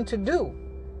latest thing to do.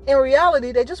 In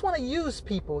reality, they just want to use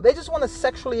people. They just want to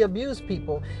sexually abuse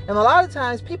people. And a lot of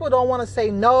times people don't want to say,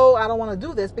 no, I don't want to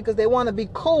do this, because they want to be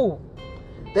cool.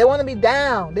 They want to be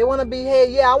down. They want to be,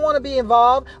 hey, yeah, I want to be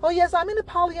involved. Oh, yes, I'm in a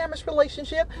polyamorous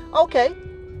relationship. Okay.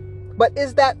 But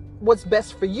is that what's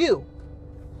best for you?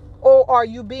 Or are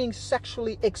you being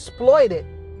sexually exploited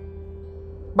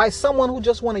by someone who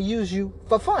just want to use you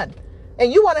for fun?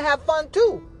 And you want to have fun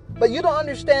too, but you don't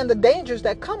understand the dangers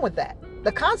that come with that,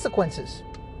 the consequences.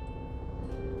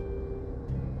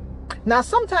 Now,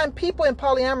 sometimes people in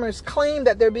polyamorous claim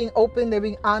that they're being open, they're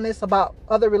being honest about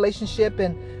other relationship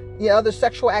and other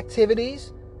sexual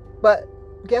activities. But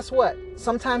guess what?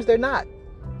 Sometimes they're not.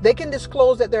 They can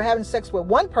disclose that they're having sex with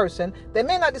one person. They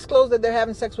may not disclose that they're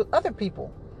having sex with other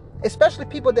people, especially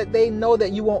people that they know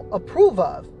that you won't approve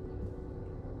of.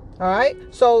 All right.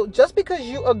 So just because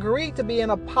you agree to be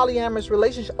in a polyamorous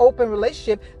relationship, open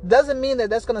relationship, doesn't mean that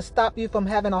that's going to stop you from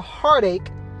having a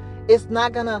heartache. It's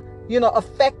not going to,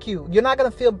 affect you. You're not going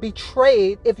to feel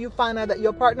betrayed if you find out that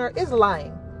your partner is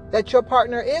lying, that your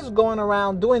partner is going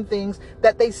around doing things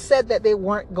that they said that they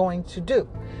weren't going to do.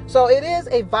 So it is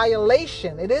a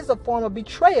violation. It is a form of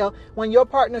betrayal when your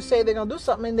partner say they're going to do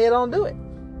something and they don't do it.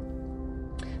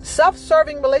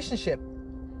 Self-serving relationship.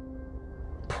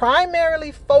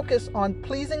 Primarily focus on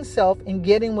pleasing self and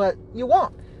getting what you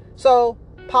want. So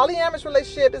polyamorous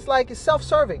relationship is like it's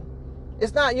self-serving.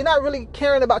 It's not, you're not really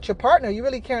caring about your partner. You're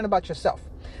really caring about yourself.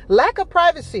 Lack of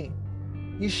privacy.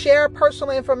 You share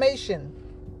personal information.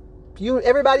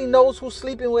 Everybody knows who's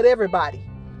sleeping with everybody.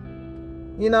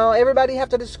 Everybody have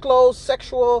to disclose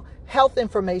sexual health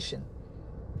information.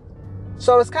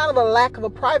 So it's kind of a lack of a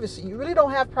privacy. You really don't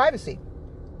have privacy.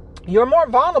 You're more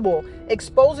vulnerable,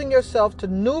 exposing yourself to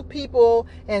new people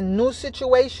and new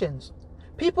situations.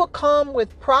 People come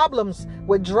with problems,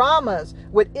 with dramas,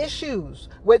 with issues,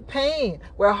 with pain,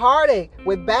 with heartache,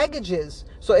 with baggages.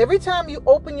 So every time you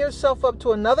open yourself up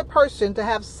to another person to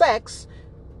have sex,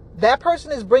 that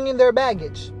person is bringing their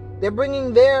baggage. They're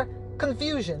bringing their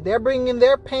confusion. They're bringing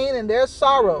their pain and their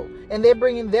sorrow, and they're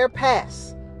bringing their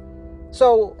past.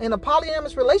 So in a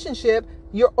polyamorous relationship,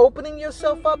 you're opening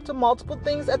yourself up to multiple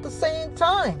things at the same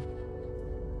time.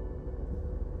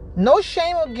 No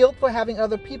shame or guilt for having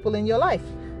other people in your life.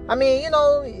 I mean,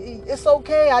 it's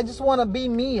okay. I just want to be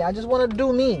me. I just want to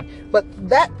do me. But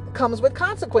that comes with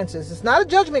consequences. It's not a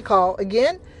judgment call.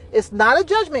 Again, It's not a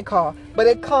judgment call, but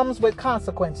it comes with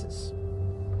consequences.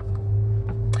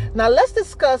 Now let's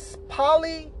discuss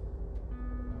polyamorous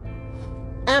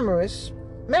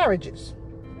marriages.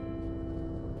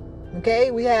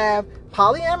 Okay, we have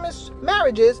polyamorous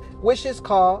marriages, which is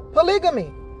called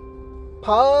polygamy.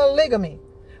 Polygamy,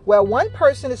 where one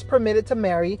person is permitted to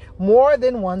marry more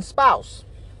than one spouse.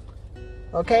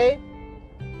 Okay?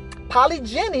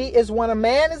 Polygyny is when a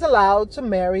man is allowed to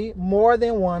marry more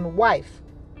than one wife.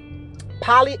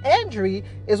 Polyandry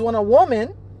is when a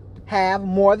woman have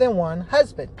more than one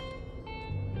husband.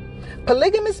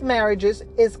 Polygamous marriages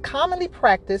is commonly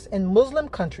practiced in Muslim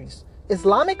countries.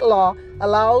 Islamic law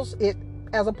allows it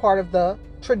as a part of the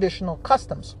traditional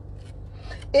customs.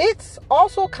 It's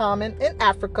also common in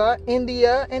Africa,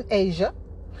 India, and Asia.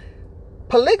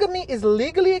 Polygamy is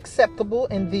legally acceptable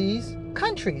in these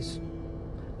countries.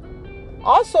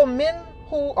 Also, men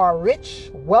who are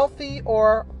rich, wealthy,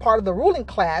 or part of the ruling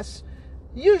class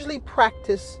usually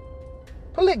practice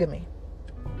polygamy.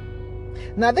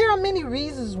 Now, there are many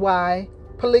reasons why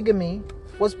polygamy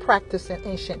was practiced in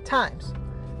ancient times.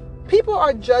 People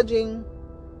are judging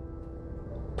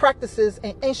practices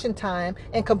in ancient time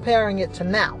and comparing it to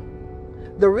now.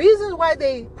 The reasons why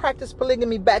they practiced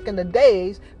polygamy back in the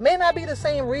days may not be the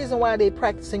same reason why they're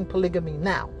practicing polygamy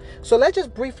now. So let's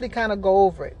just briefly kind of go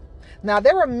over it. Now,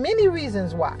 there were many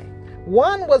reasons why.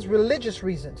 One was religious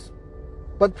reasons,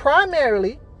 but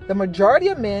primarily the majority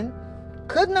of men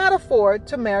could not afford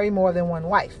to marry more than one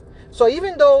wife. So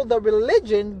even though the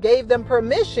religion gave them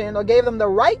permission or gave them the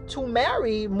right to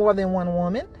marry more than one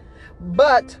woman,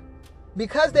 but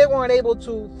because they weren't able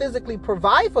to physically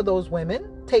provide for those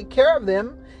women, take care of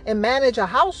them, and manage a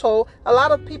household, a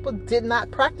lot of people did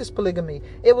not practice polygamy.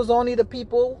 It was only the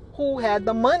people who had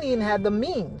the money and had the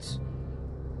means.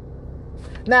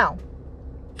 Now,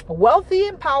 wealthy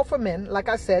and powerful men, like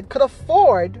I said, could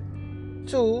afford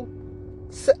to,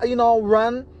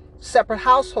 run separate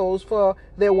households for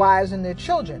their wives and their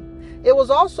children. It was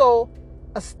also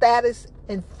a status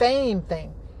and fame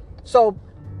thing. So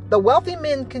the wealthy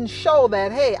men can show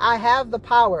that, hey, I have the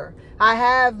power, I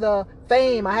have the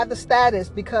fame, I have the status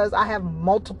because I have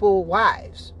multiple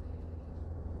wives.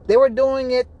 They were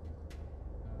doing it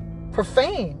for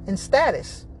fame and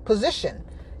status, position.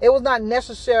 It was not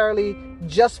necessarily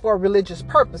just for religious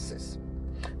purposes.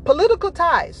 Political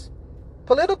ties.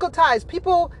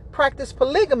 People practice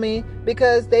polygamy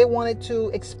because they wanted to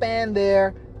expand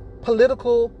their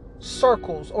political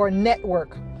circles or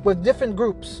network with different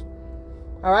groups.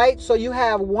 All right, so you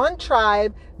have one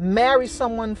tribe marry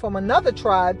someone from another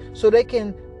tribe so they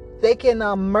can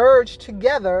merge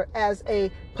together as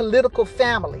a political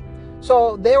family.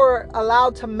 So they were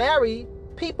allowed to marry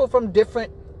people from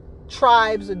different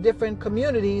tribes or different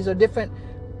communities or different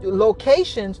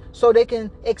locations so they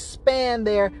can expand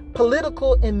their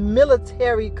political and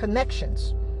military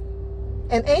connections.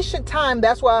 In ancient time,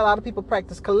 that's why a lot of people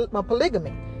practice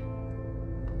polygamy.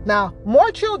 Now,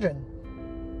 more children,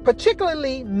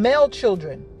 particularly male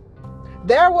children.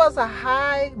 There was a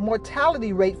high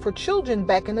mortality rate for children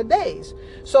back in the days.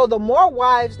 So the more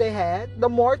wives they had, the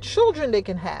more children they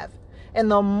can have. And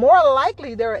the more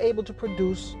likely they're able to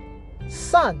produce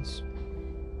sons.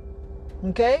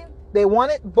 Okay? They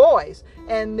wanted boys.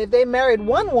 And if they married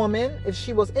one woman, if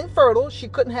she was infertile, she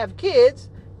couldn't have kids,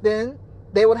 then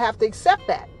they would have to accept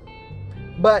that.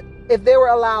 But if they were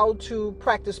allowed to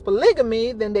practice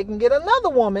polygamy, then they can get another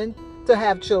woman to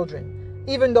have children,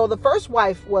 even though the first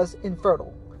wife was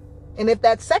infertile. And if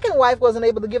that second wife wasn't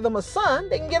able to give them a son,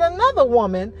 they can get another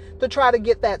woman to try to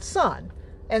get that son.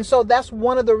 And so that's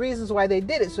one of the reasons why they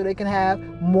did it, so they can have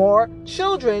more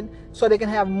children, so they can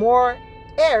have more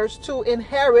heirs to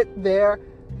inherit their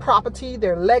property,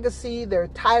 their legacy, their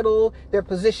title, their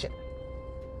position.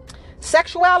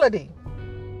 Sexuality.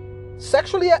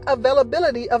 Sexually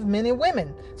availability of men and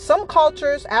women. Some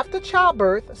cultures, after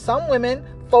childbirth, some women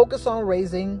focus on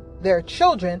raising their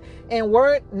children and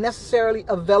weren't necessarily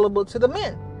available to the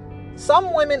men.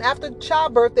 Some women, after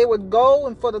childbirth, they would go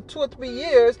and for the 2 or 3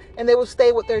 years and they would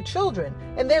stay with their children,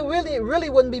 and they really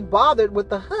wouldn't be bothered with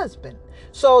the husband.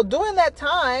 So during that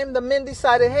time, the men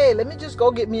decided, hey, let me just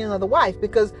go get me another wife,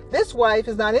 because this wife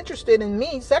is not interested in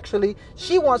me sexually.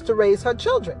 She wants to raise her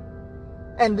children.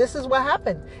 And this is what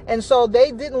happened. And so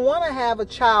they didn't want to have a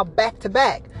child back to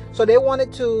back. So they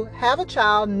wanted to have a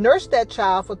child, nurse that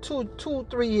child for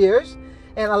 3 years,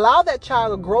 and allow that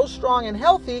child to grow strong and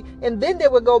healthy, and then they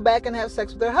would go back and have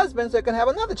sex with their husbands so they can have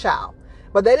another child.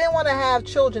 But they didn't want to have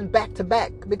children back to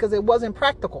back because it wasn't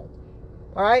practical.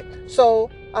 All right? So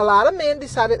a lot of men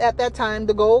decided at that time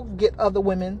to go get other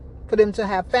women for them to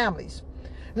have families.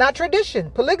 Now,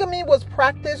 tradition. Polygamy was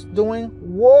practiced during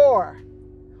war,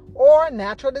 or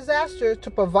natural disasters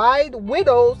to provide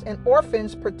widows and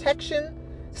orphans protection,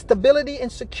 stability,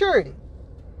 and security.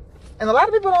 And a lot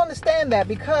of people don't understand that,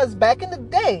 because back in the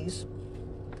days,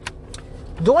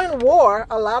 during war,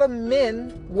 a lot of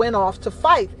men went off to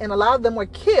fight, and a lot of them were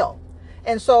killed.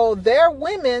 And so their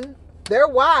women, their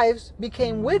wives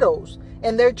became widows,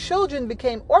 and their children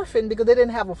became orphaned because they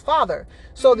didn't have a father.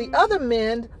 So the other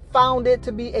men found it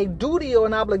to be a duty or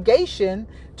an obligation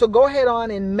to go ahead on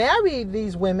and marry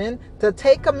these women, to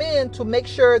take them in, to make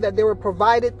sure that they were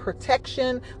provided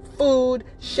protection, food,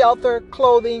 shelter,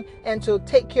 clothing, and to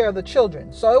take care of the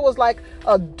children. So it was like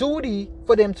a duty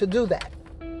for them to do that.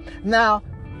 Now,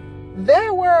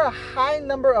 there were a high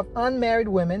number of unmarried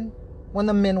women when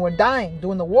the men were dying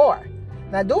during the war.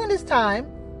 Now, during this time,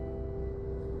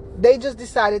 they just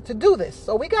decided to do this.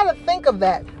 So we got to think of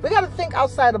that. We got to think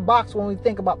outside the box when we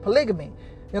think about polygamy.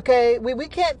 Okay? We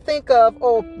can't think of,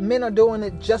 oh, men are doing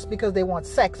it just because they want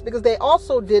sex, because they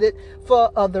also did it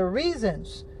for other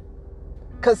reasons.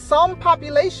 Because some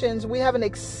populations, we have an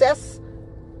excess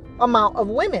amount of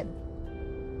women,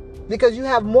 because you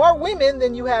have more women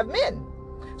than you have men.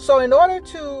 So in order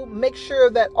to make sure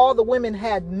that all the women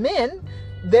had men,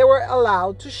 they were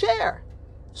allowed to share.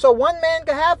 So one man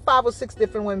could have 5 or 6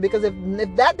 different women, because if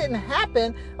that didn't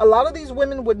happen, a lot of these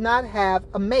women would not have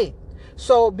a mate.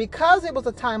 So because it was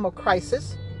a time of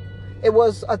crisis, it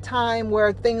was a time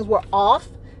where things were off,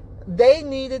 they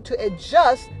needed to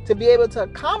adjust to be able to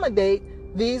accommodate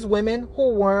these women who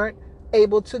weren't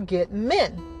able to get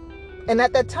men. And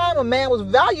at that time, a man was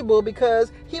valuable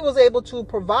because he was able to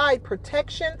provide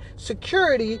protection,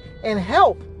 security, and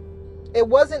help. It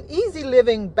wasn't easy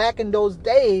living back in those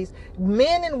days.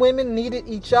 Men and women needed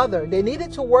each other. They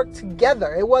needed to work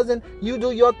together. It wasn't you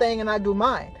do your thing and I do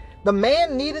mine. The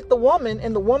man needed the woman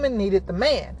and the woman needed the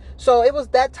man. So it was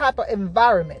that type of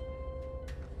environment.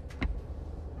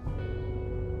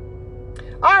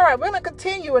 All right, we're going to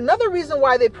continue. Another reason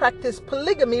why they practiced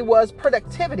polygamy was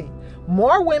productivity.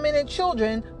 More women and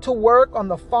children to work on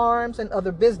the farms and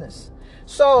other business.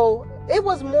 So it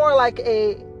was more like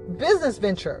a business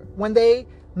venture when they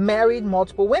married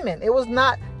multiple women. It was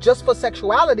not just for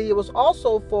sexuality. It was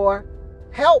also for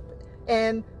help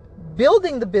and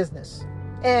building the business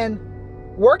and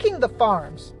working the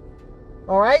farms.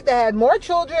 All right. They had more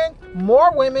children,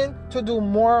 more women to do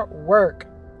more work.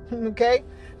 Okay.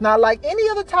 Now, like any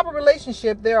other type of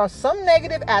relationship, there are some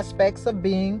negative aspects of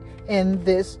being in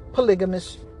this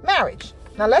polygamous marriage.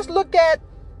 Now, let's look at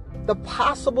the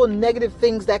possible negative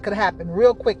things that could happen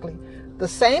real quickly. The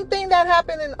same thing that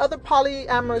happened in other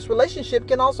polyamorous relationship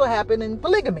can also happen in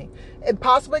polygamy. And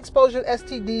possible exposure to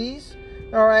STDs,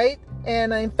 all right,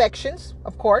 and infections,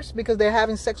 of course, because they're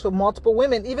having sex with multiple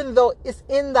women, even though it's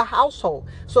in the household.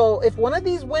 So if one of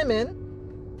these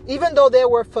women, even though they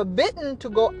were forbidden to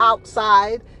go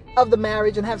outside of the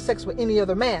marriage and have sex with any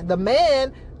other man, the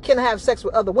man can have sex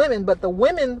with other women, but the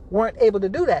women weren't able to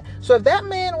do that. So if that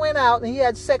man went out and he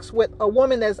had sex with a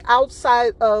woman that's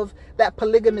outside of that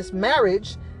polygamous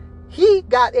marriage, he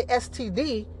got an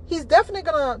STD, he's definitely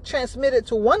going to transmit it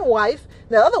to one wife,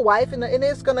 the other wife, and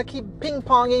it's going to keep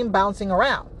ping-ponging, bouncing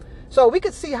around. So we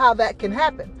could see how that can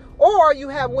happen. Or you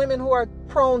have women who are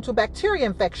prone to bacteria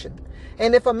infection.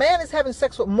 And if a man is having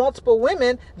sex with multiple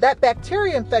women, that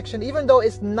bacteria infection, even though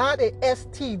it's not an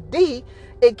STD,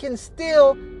 it can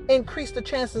still increase the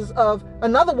chances of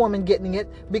another woman getting it,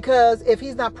 because if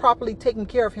he's not properly taking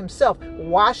care of himself,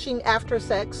 washing after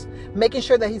sex, making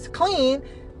sure that he's clean,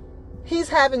 he's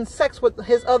having sex with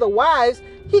his other wives,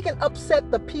 he can upset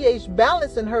the pH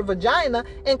balance in her vagina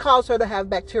and cause her to have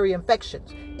bacteria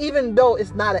infections, even though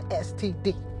it's not an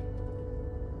STD.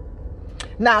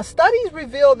 Now, studies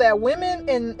reveal that women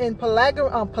in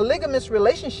polygamous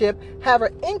relationship have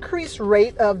an increased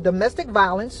rate of domestic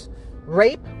violence,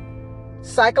 rape,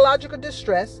 psychological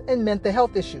distress, and mental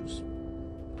health issues.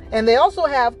 And they also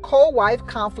have co-wife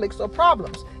conflicts or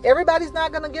problems. Everybody's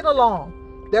not going to get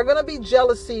along. There's going to be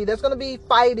jealousy. There's going to be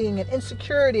fighting and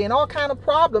insecurity and all kinds of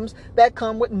problems that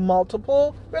come with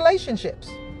multiple relationships.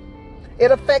 It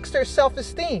affects their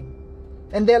self-esteem,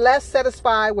 and they're less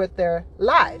satisfied with their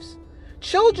lives.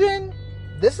 Children,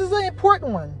 this is an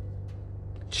important one.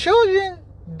 Children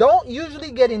don't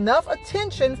usually get enough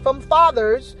attention from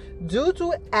fathers due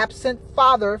to absent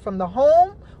father from the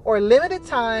home or limited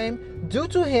time due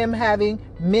to him having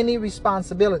many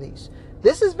responsibilities.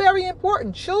 This is very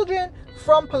important. Children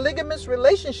from polygamous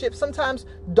relationships sometimes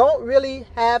don't really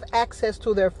have access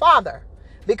to their father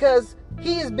because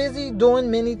he is busy doing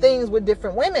many things with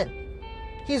different women.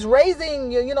 He's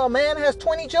raising, a man has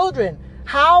 20 children.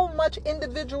 How much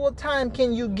individual time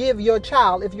can you give your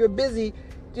child if you're busy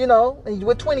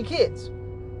with 20 kids.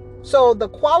 So the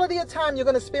quality of time you're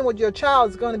going to spend with your child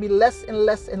is going to be less and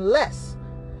less and less.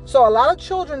 So a lot of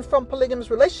children from polygamous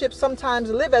relationships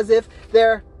sometimes live as if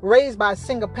they're raised by a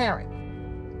single parent.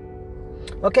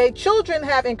 Okay, children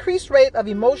have increased rate of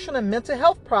emotional and mental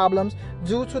health problems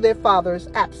due to their father's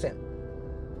absence.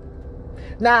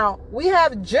 Now, we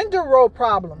have gender role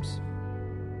problems.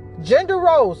 Gender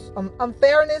roles,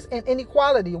 unfairness and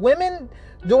inequality. Women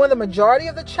doing the majority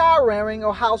of the child rearing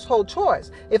or household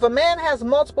chores. If a man has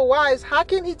multiple wives, how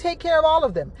can he take care of all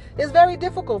of them? It's very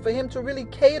difficult for him to really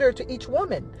cater to each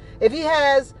woman. If he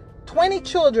has 20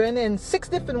 children and 6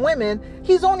 different women,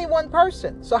 he's only one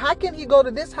person. So how can he go to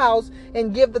this house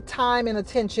and give the time and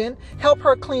attention, help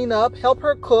her clean up, help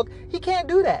her cook? He can't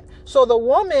do that. So the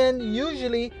woman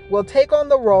usually will take on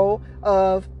the role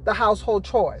of the household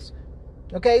chores.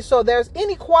 Okay, so there's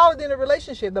inequality in the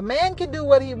relationship. The man can do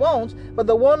what he wants, but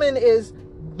the woman is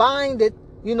binded,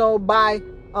 by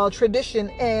tradition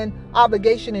and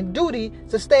obligation and duty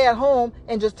to stay at home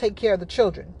and just take care of the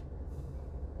children.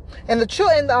 And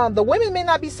the women may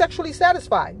not be sexually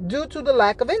satisfied due to the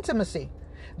lack of intimacy.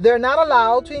 They're not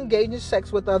allowed to engage in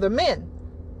sex with other men.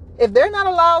 If they're not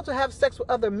allowed to have sex with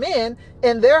other men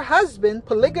and their husband,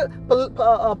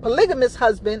 polygamous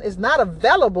husband, is not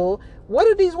available, what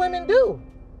do these women do?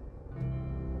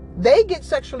 They get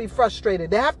sexually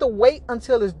frustrated. They have to wait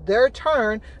until it's their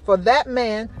turn for that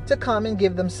man to come and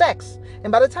give them sex.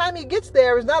 And by the time he gets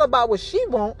there, it's not about what she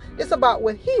wants, it's about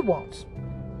what he wants.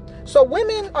 So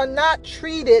women are not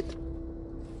treated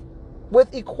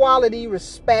with equality,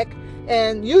 respect,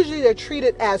 and usually they're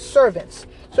treated as servants.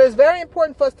 So it's very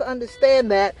important for us to understand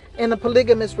that in a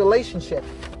polygamous relationship.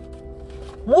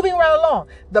 Moving right along,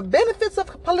 the benefits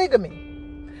of polygamy.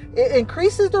 It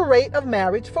increases the rate of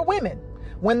marriage for women.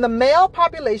 When the male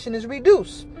population is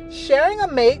reduced, sharing a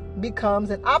mate becomes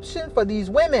an option for these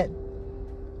women.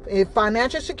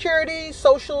 Financial security,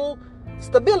 social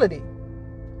stability.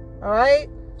 All right?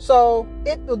 So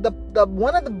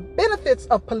one of the benefits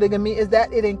of polygamy is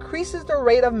that it increases the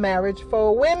rate of marriage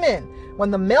for women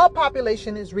when the male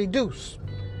population is reduced.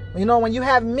 When you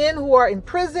have men who are in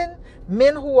prison,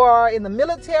 men who are in the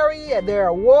military, they're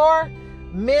at war,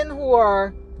 men who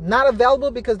are not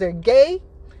available because they're gay.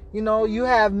 You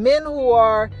have men who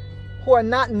are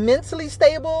not mentally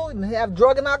stable and have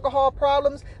drug and alcohol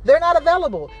problems. They're not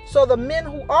available. So the men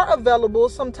who are available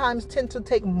sometimes tend to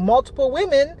take multiple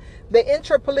women. They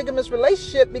enter a polygamous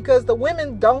relationship because the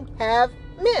women don't have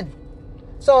men.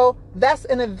 So that's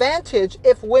an advantage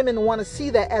if women want to see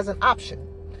that as an option.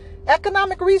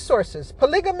 Economic resources.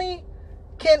 Polygamy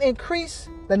can increase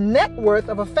the net worth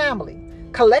of a family.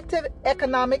 Collective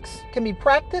economics can be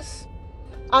practiced.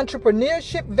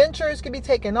 Entrepreneurship ventures can be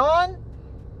taken on.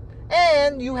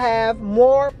 And you have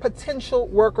more potential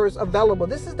workers available.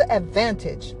 This is the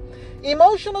advantage.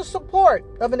 Emotional support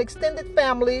of an extended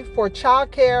family for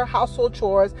childcare, household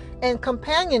chores, and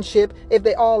companionship if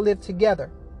they all live together.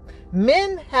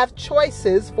 Men have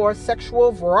choices for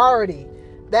sexual variety.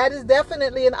 That is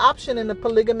definitely an option in a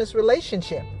polygamous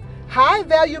relationship.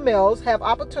 High-value males have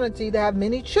opportunity to have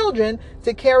many children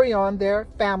to carry on their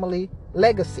family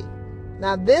legacy.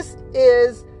 Now, this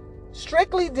is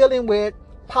strictly dealing with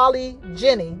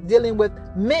polygyny, dealing with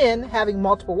men having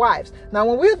multiple wives. Now,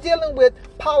 when we're dealing with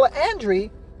polyandry,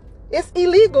 it's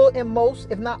illegal in most,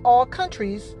 if not all,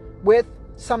 countries, with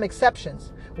some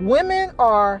exceptions. Women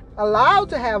are allowed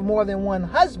to have more than one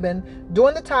husband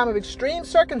during the time of extreme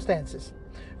circumstances.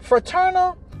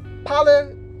 Fraternal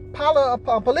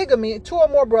polygamy, 2 or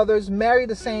more brothers marry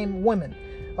the same woman.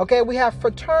 Okay, we have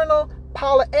fraternal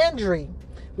polyandry,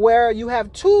 where you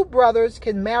have 2 brothers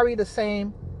can marry the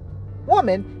same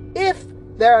woman if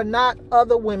there are not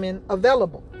other women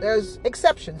available. There's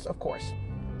exceptions, of course.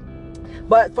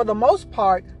 But for the most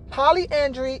part,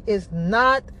 polyandry is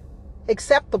not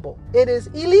acceptable. It is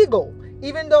illegal.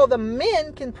 Even though the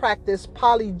men can practice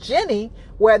polygyny,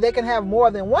 where they can have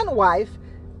more than one wife,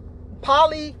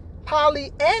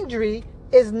 polyandry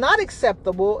is not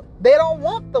acceptable. They don't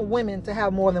want the women to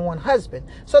have more than one husband.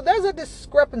 So there's a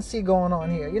discrepancy going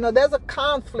on here. There's a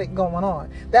conflict going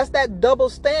on. That's that double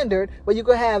standard where you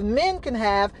could have men can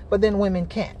have, but then women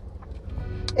can't.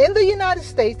 In the United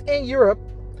States and Europe,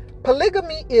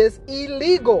 polygamy is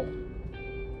illegal.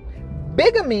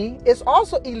 Bigamy is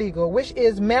also illegal, which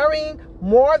is marrying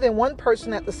more than one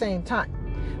person at the same time.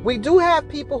 We do have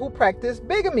people who practice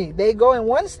bigamy. They go in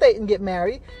one state and get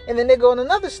married, and then they go in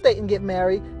another state and get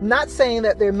married, not saying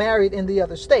that they're married in the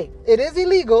other state. It is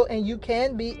illegal, and you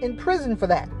can be in prison for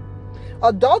that.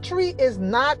 Adultery is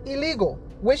not illegal,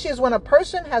 which is when a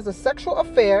person has a sexual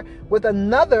affair with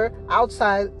another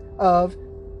outside of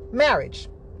marriage.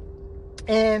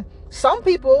 And some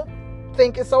people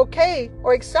think it's okay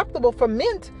or acceptable for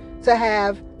men to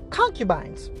have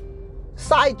concubines,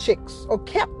 side chicks, or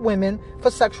kept women for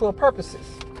sexual purposes.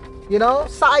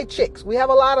 Side chicks. We have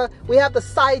the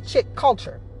side chick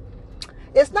culture.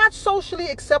 It's not socially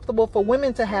acceptable for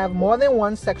women to have more than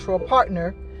one sexual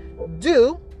partner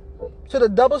due to the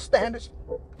double standards.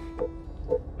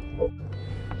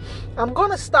 I'm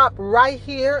going to stop right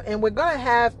here, and we're going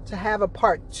to have a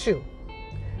part 2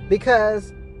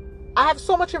 because I have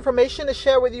so much information to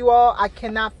share with you all. I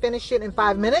cannot finish it in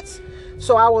 5 minutes.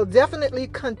 So I will definitely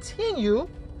continue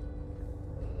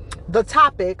the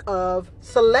topic of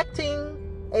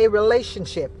selecting a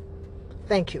relationship.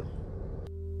 Thank you.